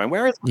side going,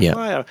 where is my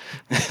flyer?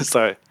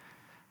 So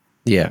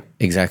yeah,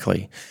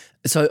 exactly.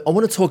 So I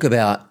want to talk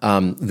about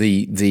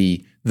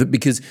the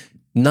because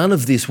none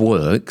of this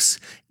works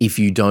if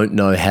you don't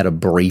know how to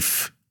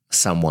brief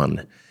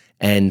someone.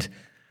 And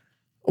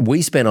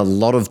we spent a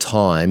lot of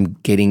time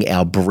getting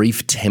our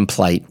brief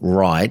template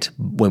right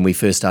when we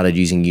first started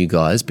using you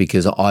guys,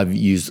 because I've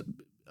used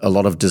a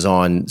lot of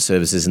design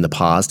services in the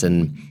past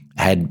and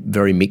had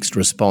very mixed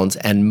response.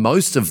 And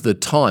most of the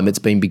time it's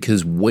been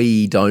because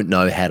we don't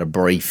know how to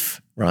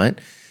brief, right?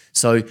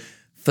 So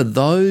for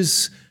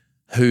those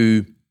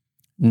who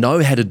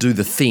know how to do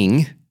the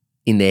thing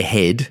in their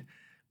head,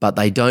 but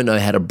they don't know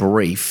how to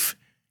brief,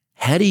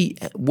 how do you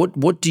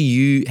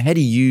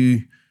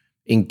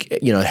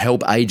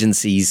help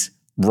agencies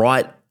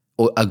write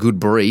a good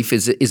brief?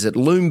 Is it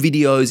Loom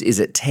videos? Is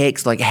it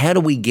text? Like, how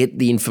do we get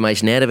the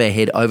information out of our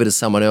head over to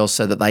someone else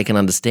so that they can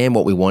understand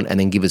what we want and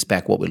then give us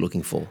back what we're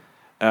looking for?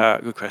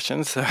 Good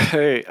question. So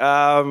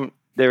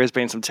there has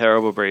been some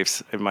terrible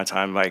briefs in my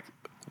time, like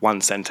one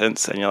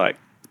sentence, and you're like,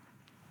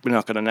 we're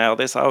not going to nail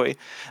this, are we?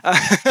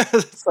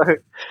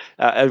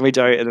 And we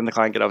don't, and then the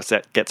client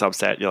gets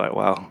upset. You're like,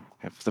 well,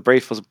 if the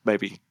brief was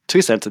maybe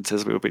 2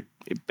 sentences, we would be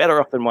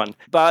better off than one.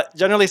 But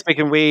generally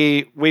speaking,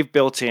 we've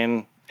built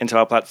into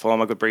our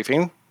platform a good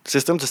briefing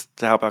system just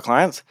to help our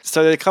clients.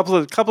 So a couple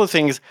of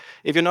things.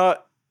 If you're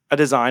not a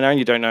designer and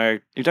you don't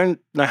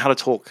know how to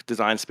talk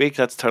design speak,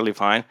 that's totally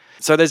fine.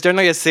 So there's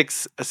generally a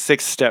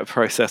six-step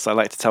process I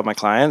like to tell my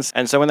clients.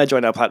 And so when they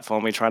join our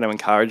platform, we try to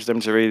encourage them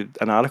to read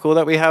an article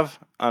that we have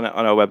on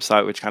our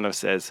website, which kind of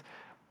says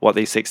what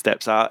these 6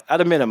 steps are at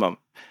a minimum.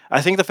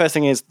 I think the first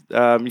thing is you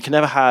can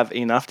never have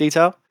enough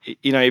detail.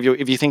 You know,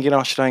 if you think,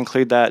 should I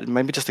include that?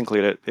 Maybe just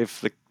include it.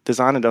 If the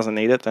designer doesn't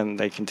need it, then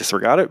they can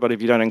disregard it. But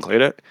if you don't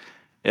include it,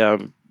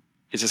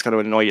 it's just going to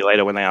annoy you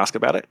later when they ask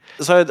about it.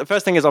 So the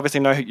first thing is obviously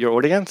know who your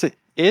audience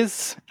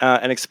is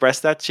and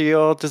express that to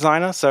your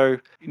designer. So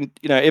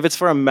if it's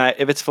for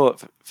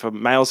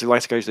males who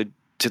like to go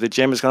to the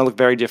gym, it's going to look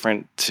very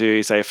different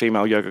to, say, a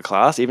female yoga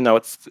class. Even though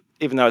it's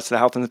the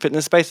health and the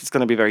fitness space, it's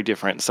going to be very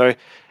different. So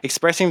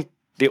expressing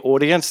the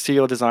audience to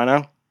your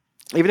designer,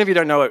 even if you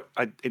don't know it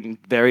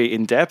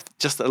in depth,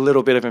 just a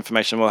little bit of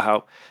information will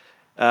help.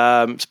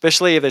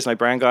 Especially if there's no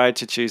brand guide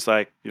to choose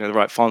the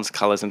right fonts,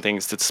 colors, and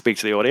things to speak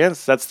to the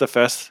audience. That's the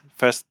first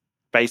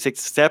basic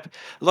step.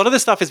 A lot of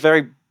this stuff is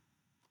very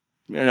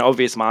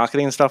obvious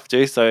marketing and stuff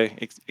too. So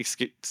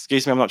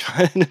excuse me, I'm not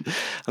trying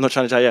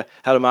to tell you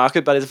how to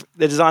market, but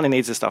the designer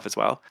needs this stuff as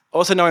well.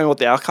 Also knowing what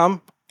the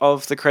outcome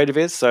of the creative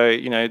is. So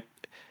a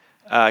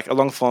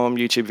long form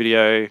YouTube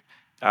video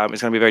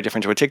is going to be very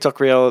different to a TikTok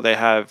reel. They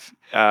have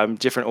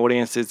different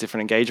audiences,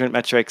 different engagement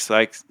metrics.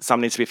 Like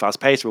some needs to be fast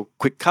paced, real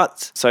quick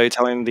cuts. So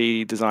telling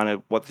the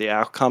designer what the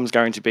outcome is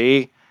going to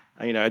be,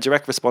 a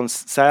direct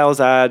response sales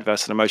ad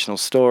versus an emotional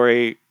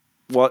story.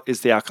 What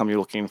is the outcome you're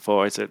looking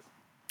for? Is it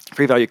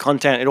free value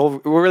content? It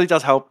really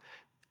does help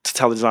to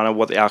tell the designer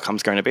what the outcome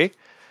is going to be.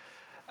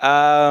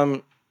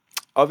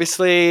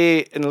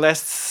 Obviously,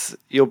 unless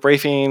you're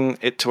briefing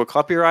it to a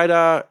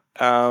copywriter,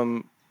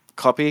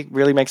 copy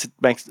really makes a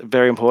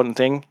very important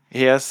thing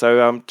here.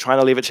 So trying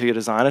to leave it to your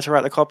designer to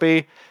write the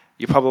copy,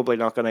 you're probably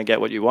not going to get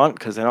what you want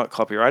because they're not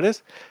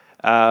copywriters.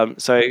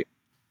 So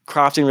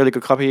crafting really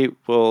good copy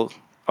will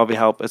obviously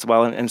help as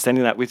well, and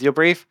sending that with your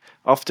brief.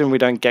 Often we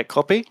don't get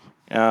copy.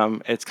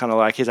 It's kind of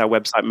like, here's our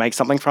website, make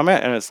something from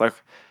it. And it's like,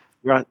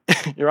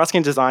 you're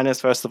asking designers,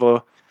 first of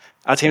all.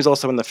 Our team's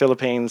also in the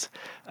Philippines.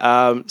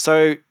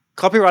 So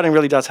copywriting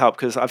really does help,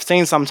 because I've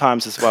seen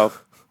sometimes as well,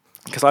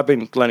 because I've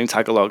been learning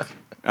Tagalog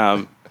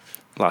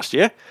last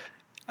year.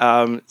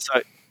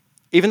 So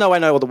even though I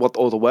know what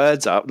all the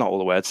words are, not all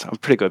the words, I'm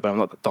pretty good, but I'm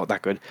not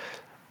that good.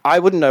 I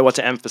wouldn't know what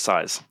to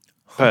emphasize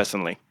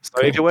personally. So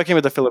cool. If you're working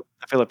with a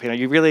Filipino,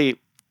 you really,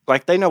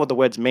 they know what the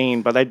words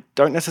mean, but they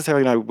don't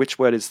necessarily know which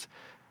word is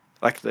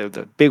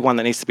the big one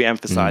that needs to be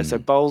emphasized. So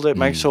bold it,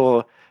 make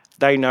sure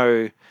they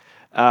know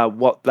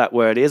what that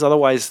word is.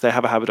 Otherwise, they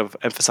have a habit of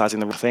emphasizing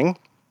the wrong thing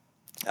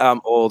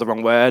or the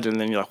wrong word. And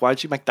then you're like, why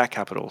did you make that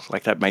capital?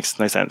 That makes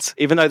no sense,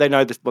 even though they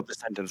know what the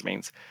sentence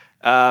means.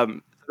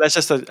 That's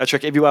just a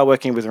trick. If you are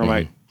working with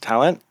remote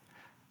talent,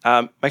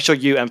 make sure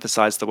you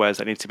emphasize the words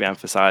that need to be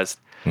emphasized.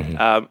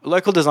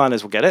 Local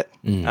designers will get it,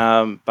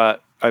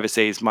 but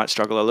overseas might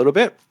struggle a little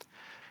bit.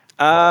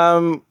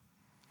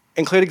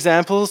 Include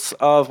examples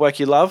of work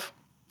you love,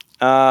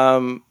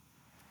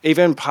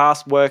 even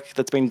past work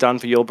that's been done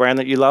for your brand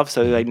that you love,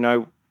 so they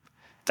know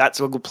that's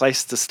a good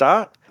place to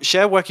start.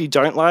 Share work you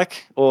don't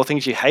like or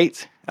things you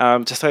hate.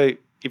 Just so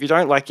if you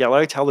don't like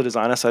yellow, tell the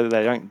designer so that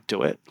they don't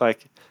do it,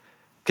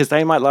 because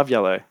they might love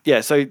yellow.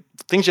 Yeah, so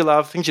things you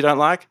love, things you don't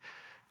like.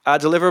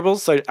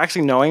 Deliverables, so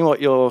actually knowing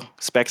what your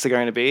specs are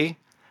going to be.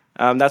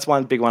 That's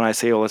one big one I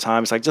see all the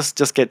time. It's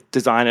just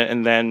design it,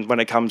 and then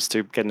when it comes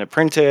to getting it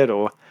printed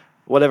or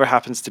whatever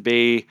happens to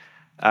be,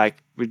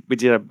 we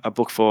did a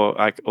book for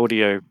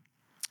audio,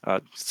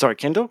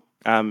 Kindle.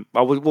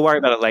 We'll worry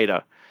about it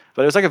later.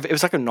 But it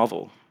was like a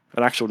novel,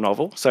 an actual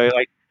novel. So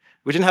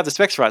we didn't have the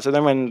specs right. So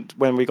then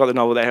when we got the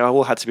novel, they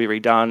all had to be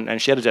redone,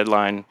 and she had a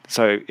deadline.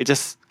 So it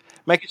just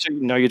making sure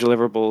you know your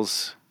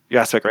deliverables,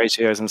 your aspect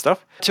ratios and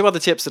stuff. 2 other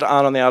tips that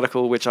aren't on the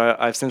article, which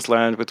I've since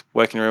learned with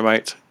working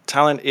remote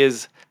talent,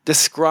 is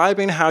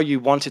describing how you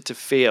want it to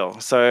feel.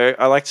 So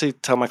I like to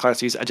tell my clients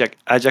to use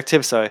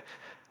adjectives. So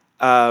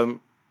I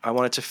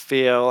want it to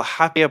feel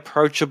happy,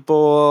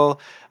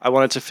 approachable. I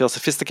want it to feel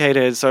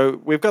sophisticated.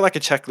 So we've got a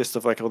checklist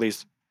of all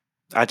these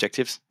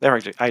adjectives. They're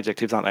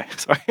adjectives, aren't they?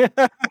 Sorry.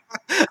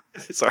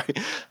 Sorry.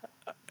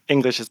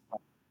 English is...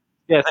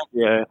 Yeah, thank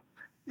you.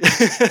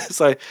 Yeah.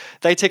 So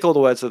they tick all the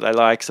words that they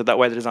like, so that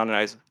way the designer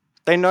knows.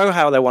 They know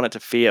how they want it to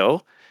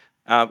feel.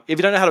 If you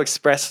don't know how to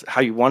express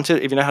how you want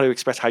it, if you know how to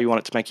express how you want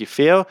it to make you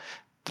feel,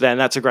 then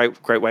that's a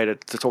great way to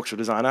talk to a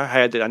designer.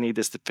 Hey, I need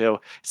this to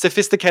feel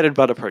sophisticated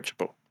but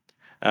approachable.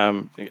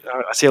 I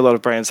see a lot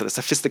of brands that are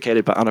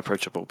sophisticated but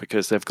unapproachable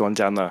because they've gone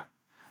down the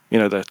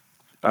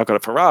I've got a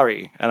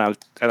Ferrari and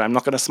I'm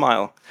not going to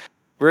smile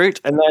route.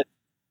 And that,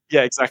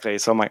 yeah, exactly.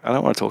 So I'm like, I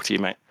don't want to talk to you,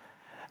 mate.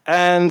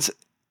 And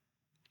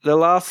the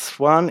last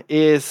one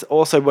is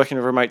also working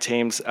with remote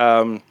teams.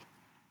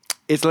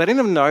 Is letting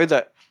them know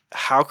that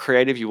how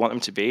creative you want them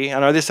to be. I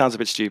know this sounds a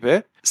bit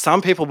stupid.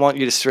 Some people want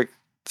you to stick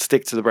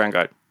to the brand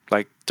guide.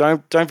 Like,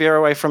 don't veer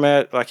away from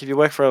it. Like, if you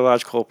work for a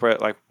large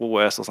corporate like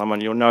Woolworths or someone,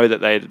 you'll know that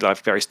they're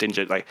like very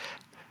stringent, like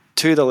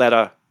to the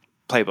letter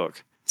playbook.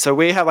 So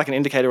we have like an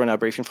indicator in our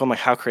briefing form, like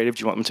how creative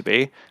do you want them to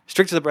be?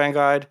 Strict to the brand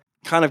guide,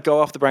 kind of go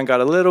off the brand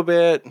guide a little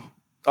bit.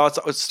 Oh,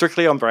 it's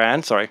strictly on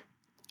brand,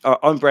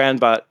 on brand,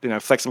 but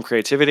flex some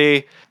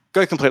creativity,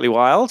 go completely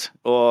wild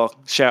or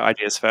share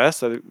ideas first.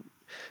 So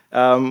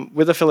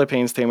with the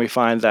Philippines team, we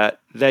find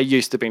that they're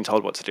used to being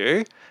told what to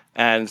do.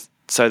 And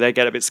so they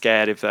get a bit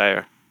scared if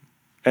they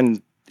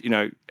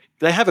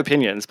have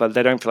opinions, but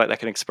they don't feel like they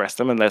can express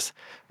them unless,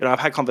 I've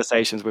had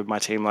conversations with my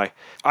team like,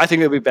 I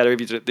think it would be better if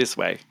you did it this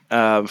way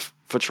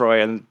for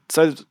Troy. And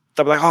so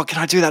they'll be like, oh, can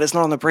I do that? It's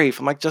not on the brief.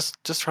 I'm like, just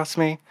trust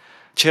me,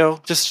 chill.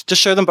 Just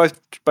show them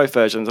both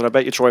versions. And I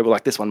bet you Troy will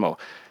like this one more.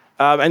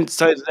 And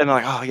so then they're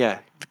like, oh yeah,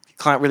 the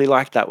client really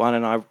liked that one.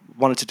 And I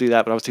wanted to do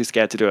that, but I was too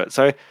scared to do it.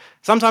 So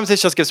sometimes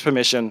this just gives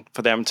permission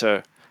for them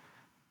to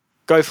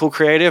go full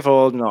creative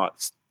or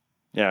not.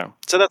 Yeah.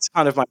 So that's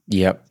kind of my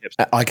tips.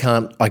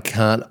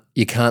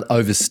 You can't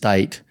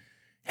overstate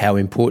how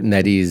important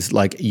that is.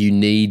 Like, you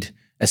need,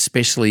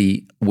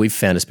 we've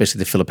found, especially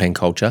the Philippine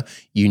culture,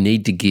 you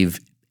need to give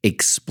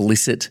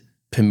explicit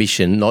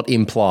permission, not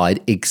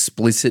implied,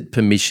 explicit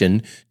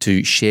permission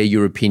to share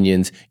your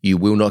opinions. You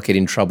will not get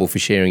in trouble for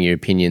sharing your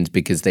opinions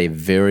because they're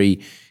very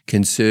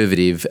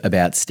conservative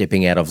about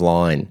stepping out of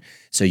line.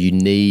 So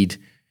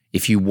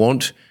if you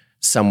want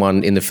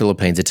someone in the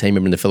Philippines, a team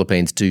member in the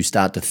Philippines, to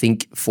start to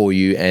think for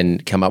you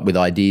and come up with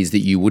ideas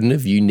that you wouldn't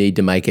have, you need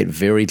to make it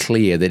very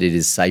clear that it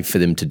is safe for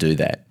them to do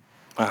that.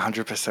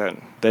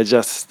 100%.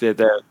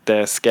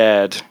 They're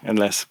scared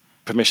unless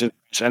permission,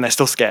 and they're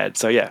still scared.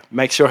 So yeah,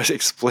 make sure it's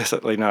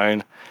explicitly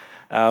known,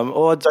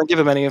 or don't give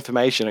them any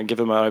information and give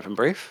them an open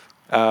brief.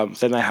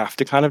 Then they have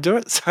to kind of do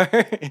it. So,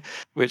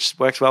 which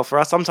works well for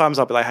us. Sometimes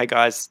I'll be like, hey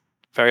guys,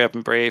 very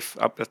open brief.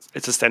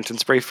 It's a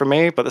sentence brief for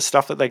me, but the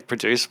stuff that they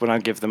produce when I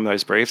give them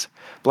those briefs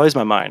blows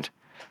my mind.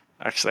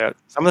 Actually,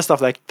 some of the stuff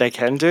they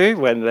can do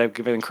when they're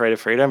given creative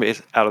freedom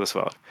is out of this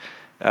world.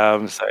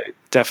 So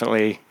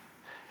definitely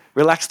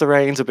relax the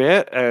reins a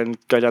bit and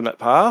go down that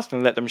path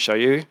and let them show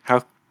you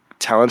how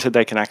talented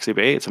they can actually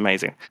be. It's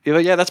amazing.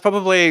 Yeah, that's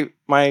probably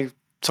my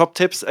top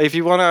tips. If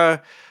you want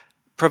to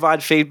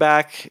provide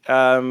feedback,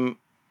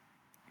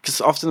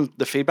 because often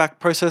the feedback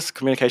process,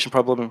 communication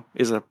problem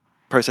is a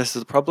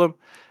problem.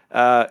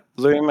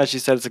 Loom, as you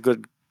said, is a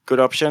good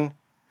option.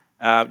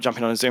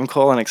 Jumping on a Zoom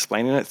call and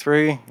explaining it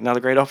through, another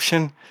great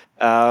option.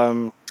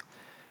 We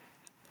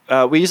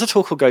use a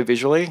tool called Go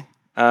Visually,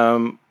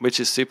 which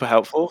is super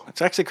helpful.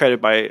 It's actually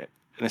created by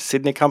a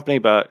Sydney company,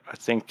 but I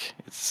think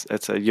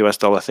it's a US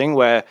dollar thing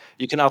where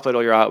you can upload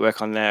all your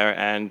artwork on there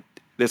and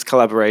there's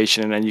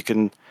collaboration and you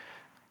can...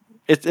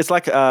 It's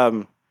like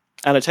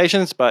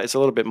annotations, but it's a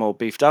little bit more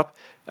beefed up.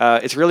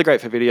 It's really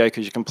great for video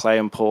because you can play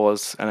and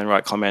pause and then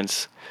write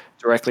comments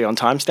directly on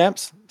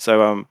timestamps.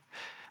 So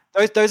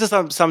those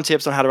are some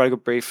tips on how to write a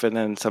good brief, and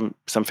then some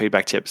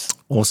feedback tips.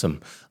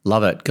 Awesome,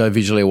 love it. Go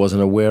Visually I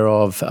wasn't aware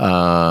of.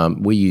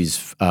 We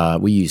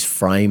use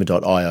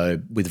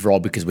Frame.io with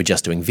Rob because we're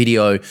just doing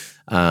video.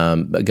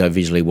 But Go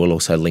Visually we'll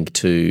also link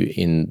to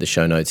in the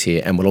show notes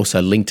here, and we'll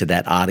also link to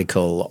that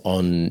article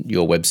on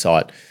your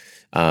website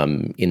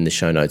in the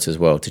show notes as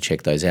well to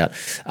check those out.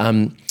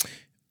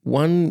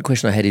 One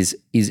question I had is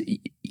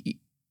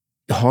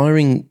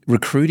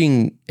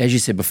recruiting, as you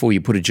said before,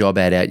 you put a job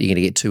ad out, you're going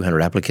to get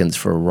 200 applicants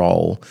for a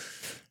role.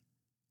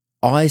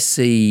 I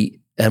see,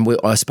 and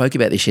I spoke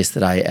about this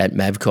yesterday at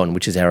MavCon,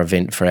 which is our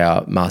event for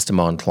our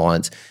mastermind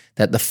clients,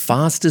 that the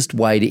fastest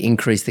way to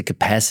increase the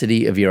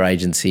capacity of your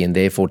agency and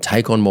therefore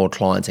take on more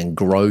clients and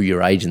grow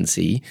your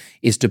agency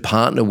is to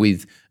partner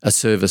with a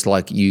service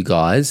like you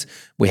guys.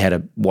 We had a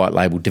white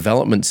label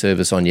development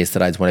service on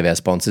yesterday. It's one of our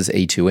sponsors,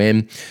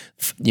 E2M.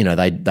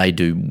 They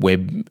do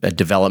web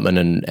development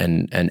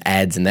and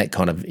ads and that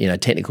kind of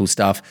technical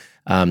stuff.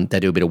 They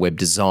do a bit of web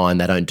design.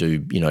 They don't do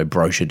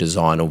brochure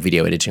design or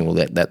video editing, all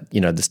that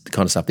this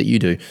kind of stuff that you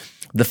do.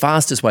 The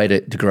fastest way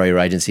to grow your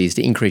agency is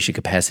to increase your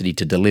capacity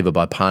to deliver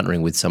by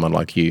partnering with someone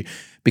like you,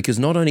 because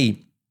not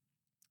only,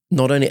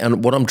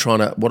 and what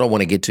I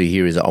want to get to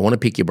here is I want to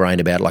pick your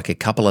brain about like a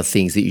couple of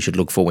things that you should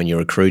look for when you're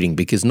recruiting,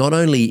 because not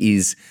only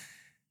is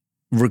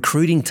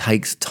recruiting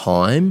takes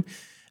time,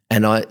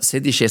 and I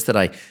said this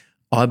yesterday,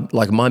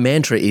 my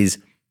mantra is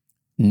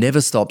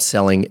never stop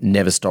selling,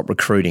 never stop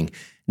recruiting.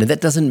 Now,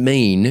 that doesn't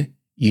mean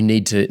you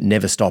need to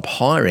never stop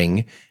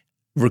hiring.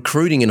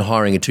 Recruiting and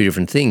hiring are two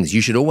different things.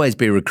 You should always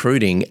be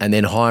recruiting and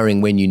then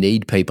hiring when you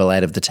need people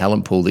out of the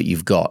talent pool that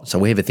you've got. So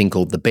we have a thing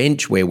called the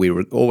bench where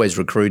we're always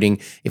recruiting.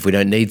 If we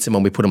don't need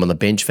someone, we put them on the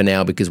bench for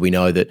now because we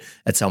know that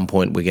at some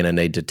point we're going to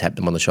need to tap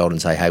them on the shoulder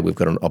and say, hey, we've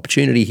got an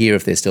opportunity here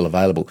if they're still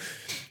available.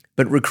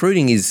 But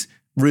recruiting is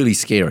really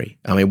scary.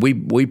 I mean,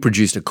 we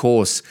produced a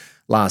course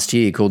last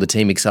year called the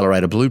Team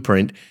Accelerator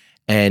Blueprint,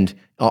 and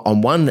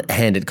on one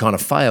hand it kind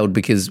of failed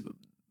because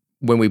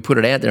when we put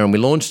it out there and we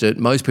launched it,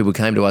 most people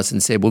came to us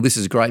and said, well, this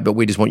is great, but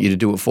we just want you to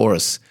do it for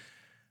us,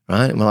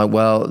 right? And we're like,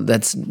 well,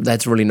 that's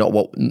really not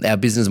what our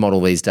business model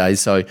these days.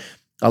 So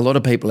a lot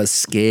of people are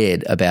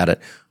scared about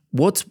it.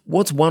 What's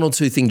one or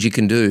two things you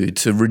can do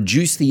to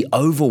reduce the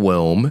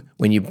overwhelm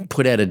when you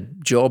put out a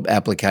job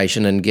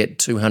application and get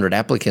 200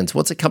 applicants?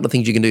 What's a couple of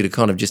things you can do to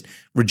kind of just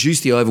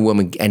reduce the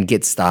overwhelm and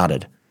get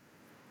started?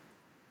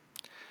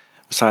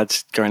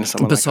 Besides going to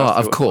someone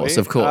of course,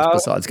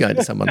 besides going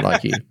to someone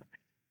like you.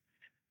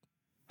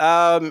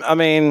 I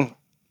mean,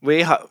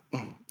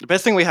 the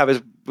best thing we have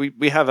is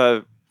we have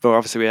a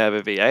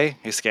VA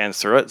who scans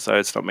through it, so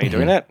it's not me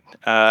doing it.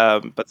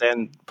 But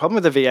then the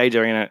problem with the VA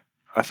doing it,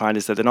 I find,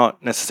 is that they're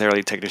not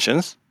necessarily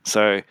technicians.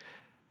 So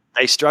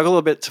they struggle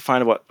a bit to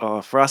find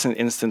for us, in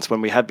instance,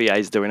 when we had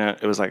VAs doing it,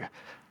 it was like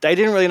they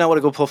didn't really know what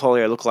a good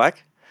portfolio looked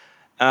like.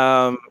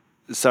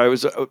 So it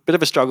was a bit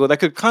of a struggle. They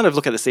could kind of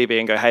look at the CV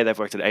and go, hey, they've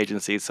worked at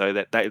agencies, so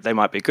that they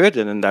might be good,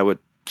 and then they would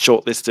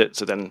shortlist it.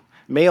 So then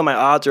me or my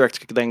art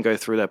director could then go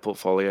through their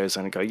portfolios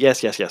and go,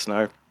 yes, yes, yes,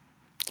 no.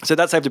 So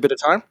that saved a bit of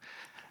time.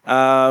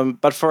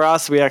 But for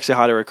us, we actually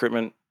hired a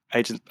recruitment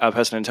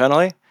person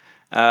internally.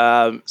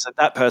 So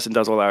that person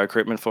does all our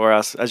recruitment for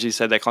us. As you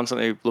said, they're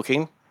constantly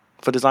looking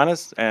for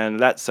designers. And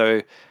that's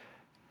so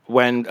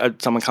when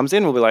someone comes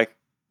in, we'll be like,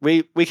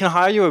 we can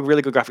hire you a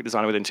really good graphic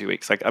designer within 2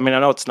 weeks. Like, I mean, I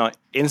know it's not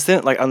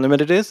instant like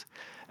Unlimited is,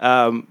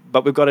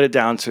 but we've got it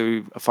down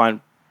to a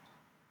fine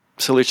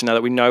solution now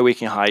that we know we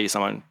can hire you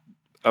someone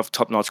of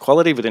top-notch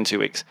quality within 2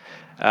 weeks.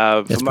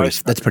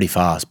 That's pretty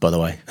fast, by the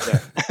way.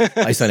 Yeah.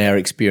 Based on our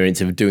experience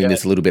of doing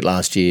this a little bit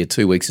last year,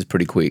 2 weeks is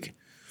pretty quick.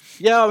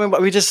 Yeah, I mean,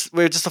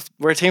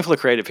 we're a team full of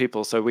creative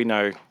people, so we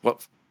know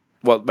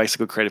what makes a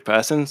good creative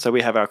person. So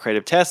we have our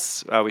creative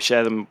tests. We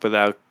share them with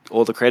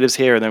all the creatives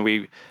here, and then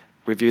we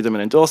review them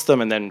and endorse them,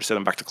 and then send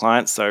them back to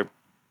clients. So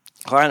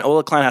all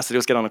the client has to do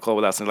is get on a call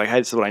with us and like, hey,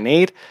 this is what I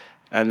need,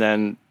 and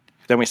then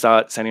we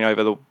start sending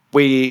over the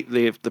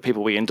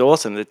people we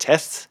endorse and the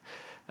tests.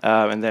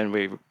 And then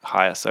we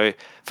hire. So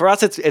for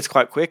us, it's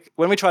quite quick.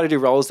 When we try to do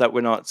roles that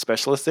we're not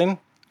specialists in,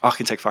 it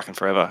can take fucking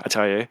forever, I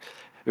tell you.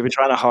 We've been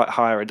trying to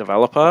hire a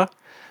developer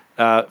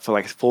for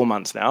like 4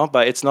 months now,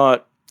 but it's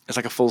like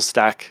a full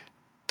stack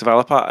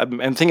developer. And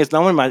the thing is,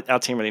 no one in our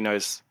team really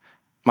knows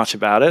much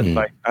about it.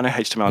 Like, I know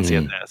HTML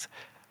and CSS,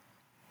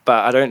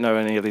 but I don't know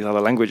any of these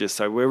other languages.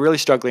 So we're really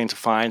struggling to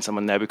find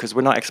someone there because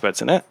we're not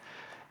experts in it.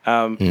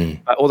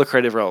 But all the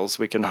creative roles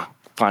we can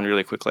find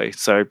really quickly.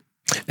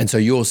 And so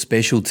your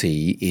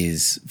specialty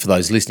is, for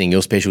those listening,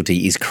 your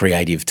specialty is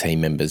creative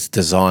team members,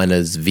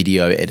 designers,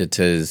 video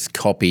editors,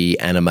 copy,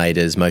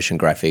 animators, motion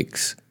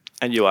graphics.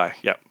 And UI,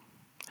 yep.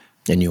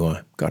 And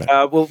UI, got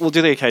it. We'll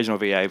do the occasional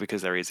VA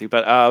because they're easy.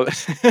 But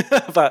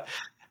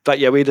but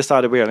yeah, we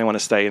decided we only want to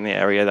stay in the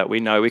area that we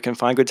know we can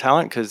find good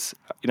talent because,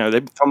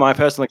 from my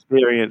personal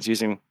experience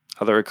using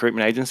other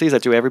recruitment agencies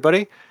that do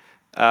everybody,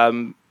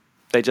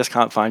 they just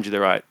can't find you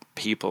the right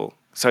people.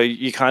 So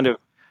you kind of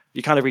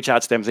reach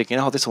out to them thinking,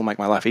 oh, this will make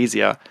my life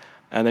easier.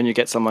 And then you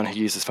get someone who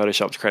uses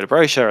Photoshop to create a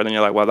brochure, and then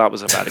you're like, well, that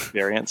was a bad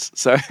experience.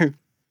 So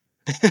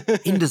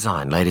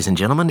InDesign, ladies and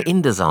gentlemen,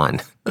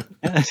 InDesign.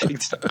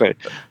 Exactly.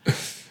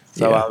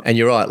 So, and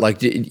you're right. Like,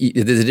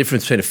 there's a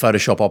difference between a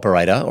Photoshop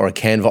operator or a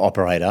Canva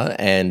operator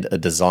and a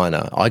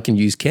designer. I can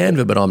use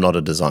Canva, but I'm not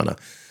a designer.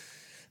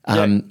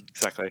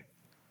 Exactly.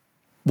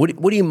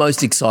 What are you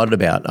most excited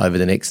about over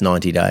the next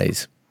 90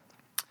 days?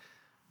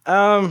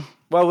 Well,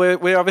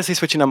 we're obviously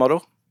switching our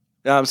model.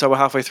 So we're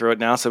halfway through it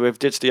now. So we've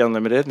ditched the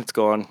Unlimited. It's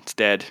gone. It's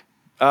dead.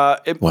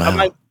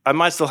 Wow. I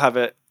might still have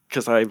it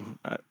because I'm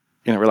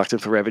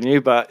reluctant for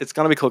revenue, but it's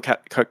going to be called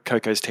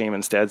Coco's Team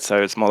instead.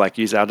 So it's more like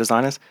use our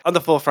designers. On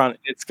the forefront,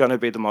 it's going to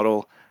be the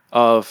model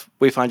of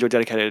we find you a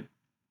dedicated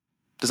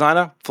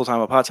designer, full-time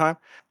or part-time.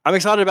 I'm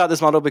excited about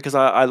this model because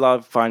I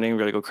love finding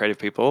really good creative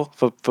people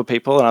for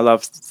people, and I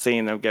love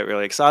seeing them get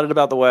really excited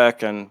about the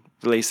work and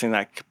releasing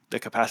the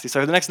capacity. So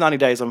for the next 90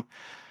 days, I'm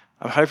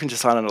hoping to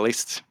sign on at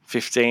least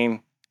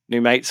 15 new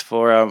mates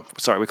for,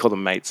 we call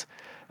them mates.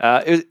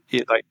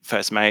 Like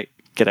first mate,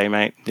 g'day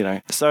mate,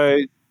 So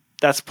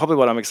that's probably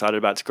what I'm excited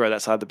about, to grow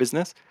that side of the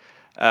business.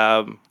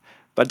 But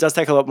it does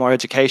take a lot more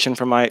education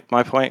from my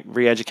point,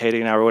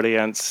 re-educating our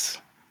audience,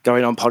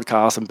 going on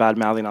podcasts and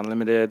bad-mouthing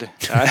Unlimited.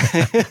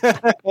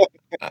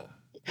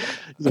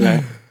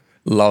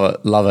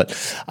 Love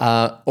it.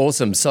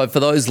 Awesome. So for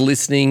those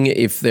listening,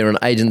 if they're an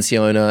agency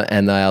owner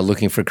and they are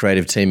looking for a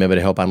creative team member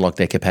to help unlock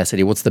their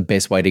capacity, what's the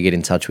best way to get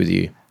in touch with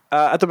you?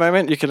 At the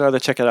moment, you can either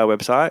check out our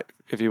website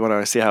if you want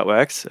to see how it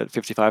works at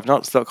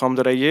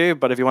 55knots.com.au.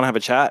 But if you want to have a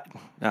chat,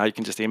 you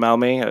can just email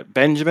me at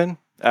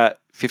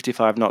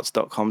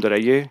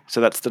benjamin@55knots.com.au.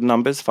 So that's the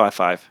numbers,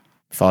 55.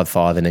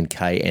 55 and then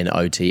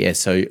KNOTS.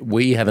 So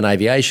we have an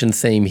aviation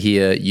theme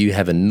here. You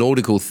have a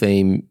nautical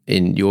theme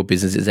in your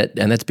business.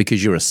 And that's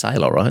because you're a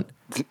sailor, right?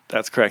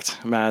 That's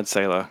correct. Mad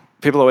sailor.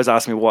 People always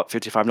ask me what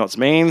 55 knots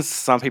means.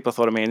 Some people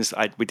thought it means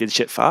we did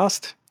shit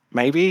fast.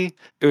 Maybe.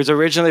 It was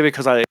originally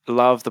because I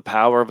love the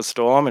power of a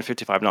storm, and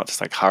 55 knots is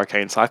like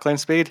hurricane cyclone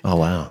speed. Oh,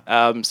 wow.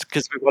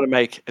 Because we want to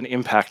make an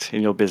impact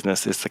in your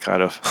business is the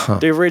kind of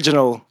the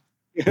original.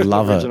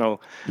 Love it.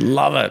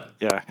 Love it.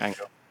 Yeah,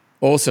 angle.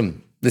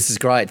 Awesome. This is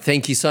great.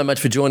 Thank you so much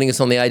for joining us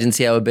on the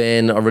Agency Hour,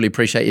 Ben. I really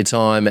appreciate your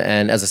time.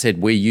 And as I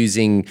said, we're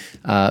using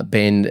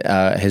Ben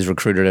has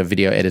recruited a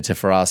video editor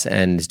for us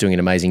and is doing an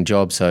amazing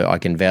job. So I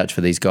can vouch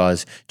for these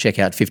guys. Check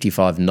out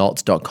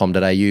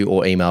 55knots.com.au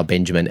or email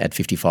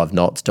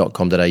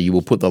benjamin@55knots.com.au.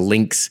 We'll put the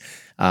links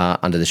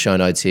under the show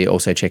notes here.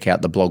 Also check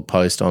out the blog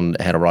post on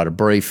how to write a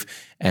brief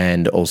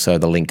and also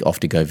the link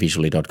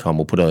off2govisually.com.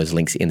 We'll put all those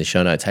links in the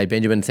show notes. Hey,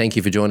 Benjamin, thank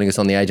you for joining us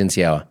on the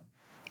Agency Hour.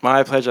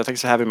 My pleasure.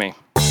 Thanks for having me.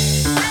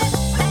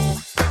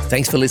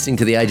 Thanks for listening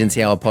to the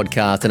Agency Hour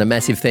podcast, and a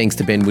massive thanks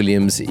to Ben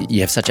Williams.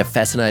 You have such a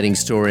fascinating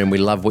story and we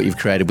love what you've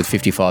created with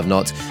 55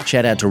 Knots.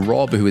 Shout out to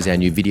Rob, who is our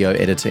new video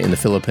editor in the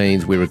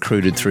Philippines. We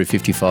recruited through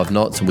 55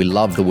 Knots and we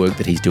love the work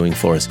that he's doing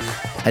for us.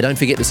 Hey, don't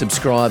forget to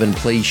subscribe and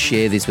please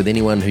share this with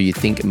anyone who you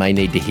think may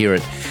need to hear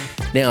it.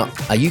 Now,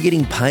 are you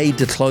getting paid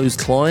to close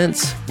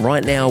clients?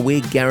 Right now,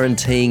 we're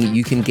guaranteeing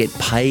you can get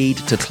paid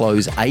to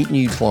close 8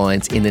 new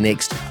clients in the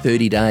next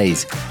 30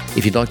 days.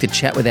 If you'd like to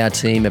chat with our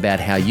team about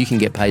how you can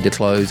get paid to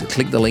close,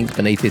 click the link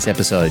beneath this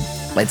episode.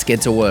 Let's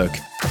get to work.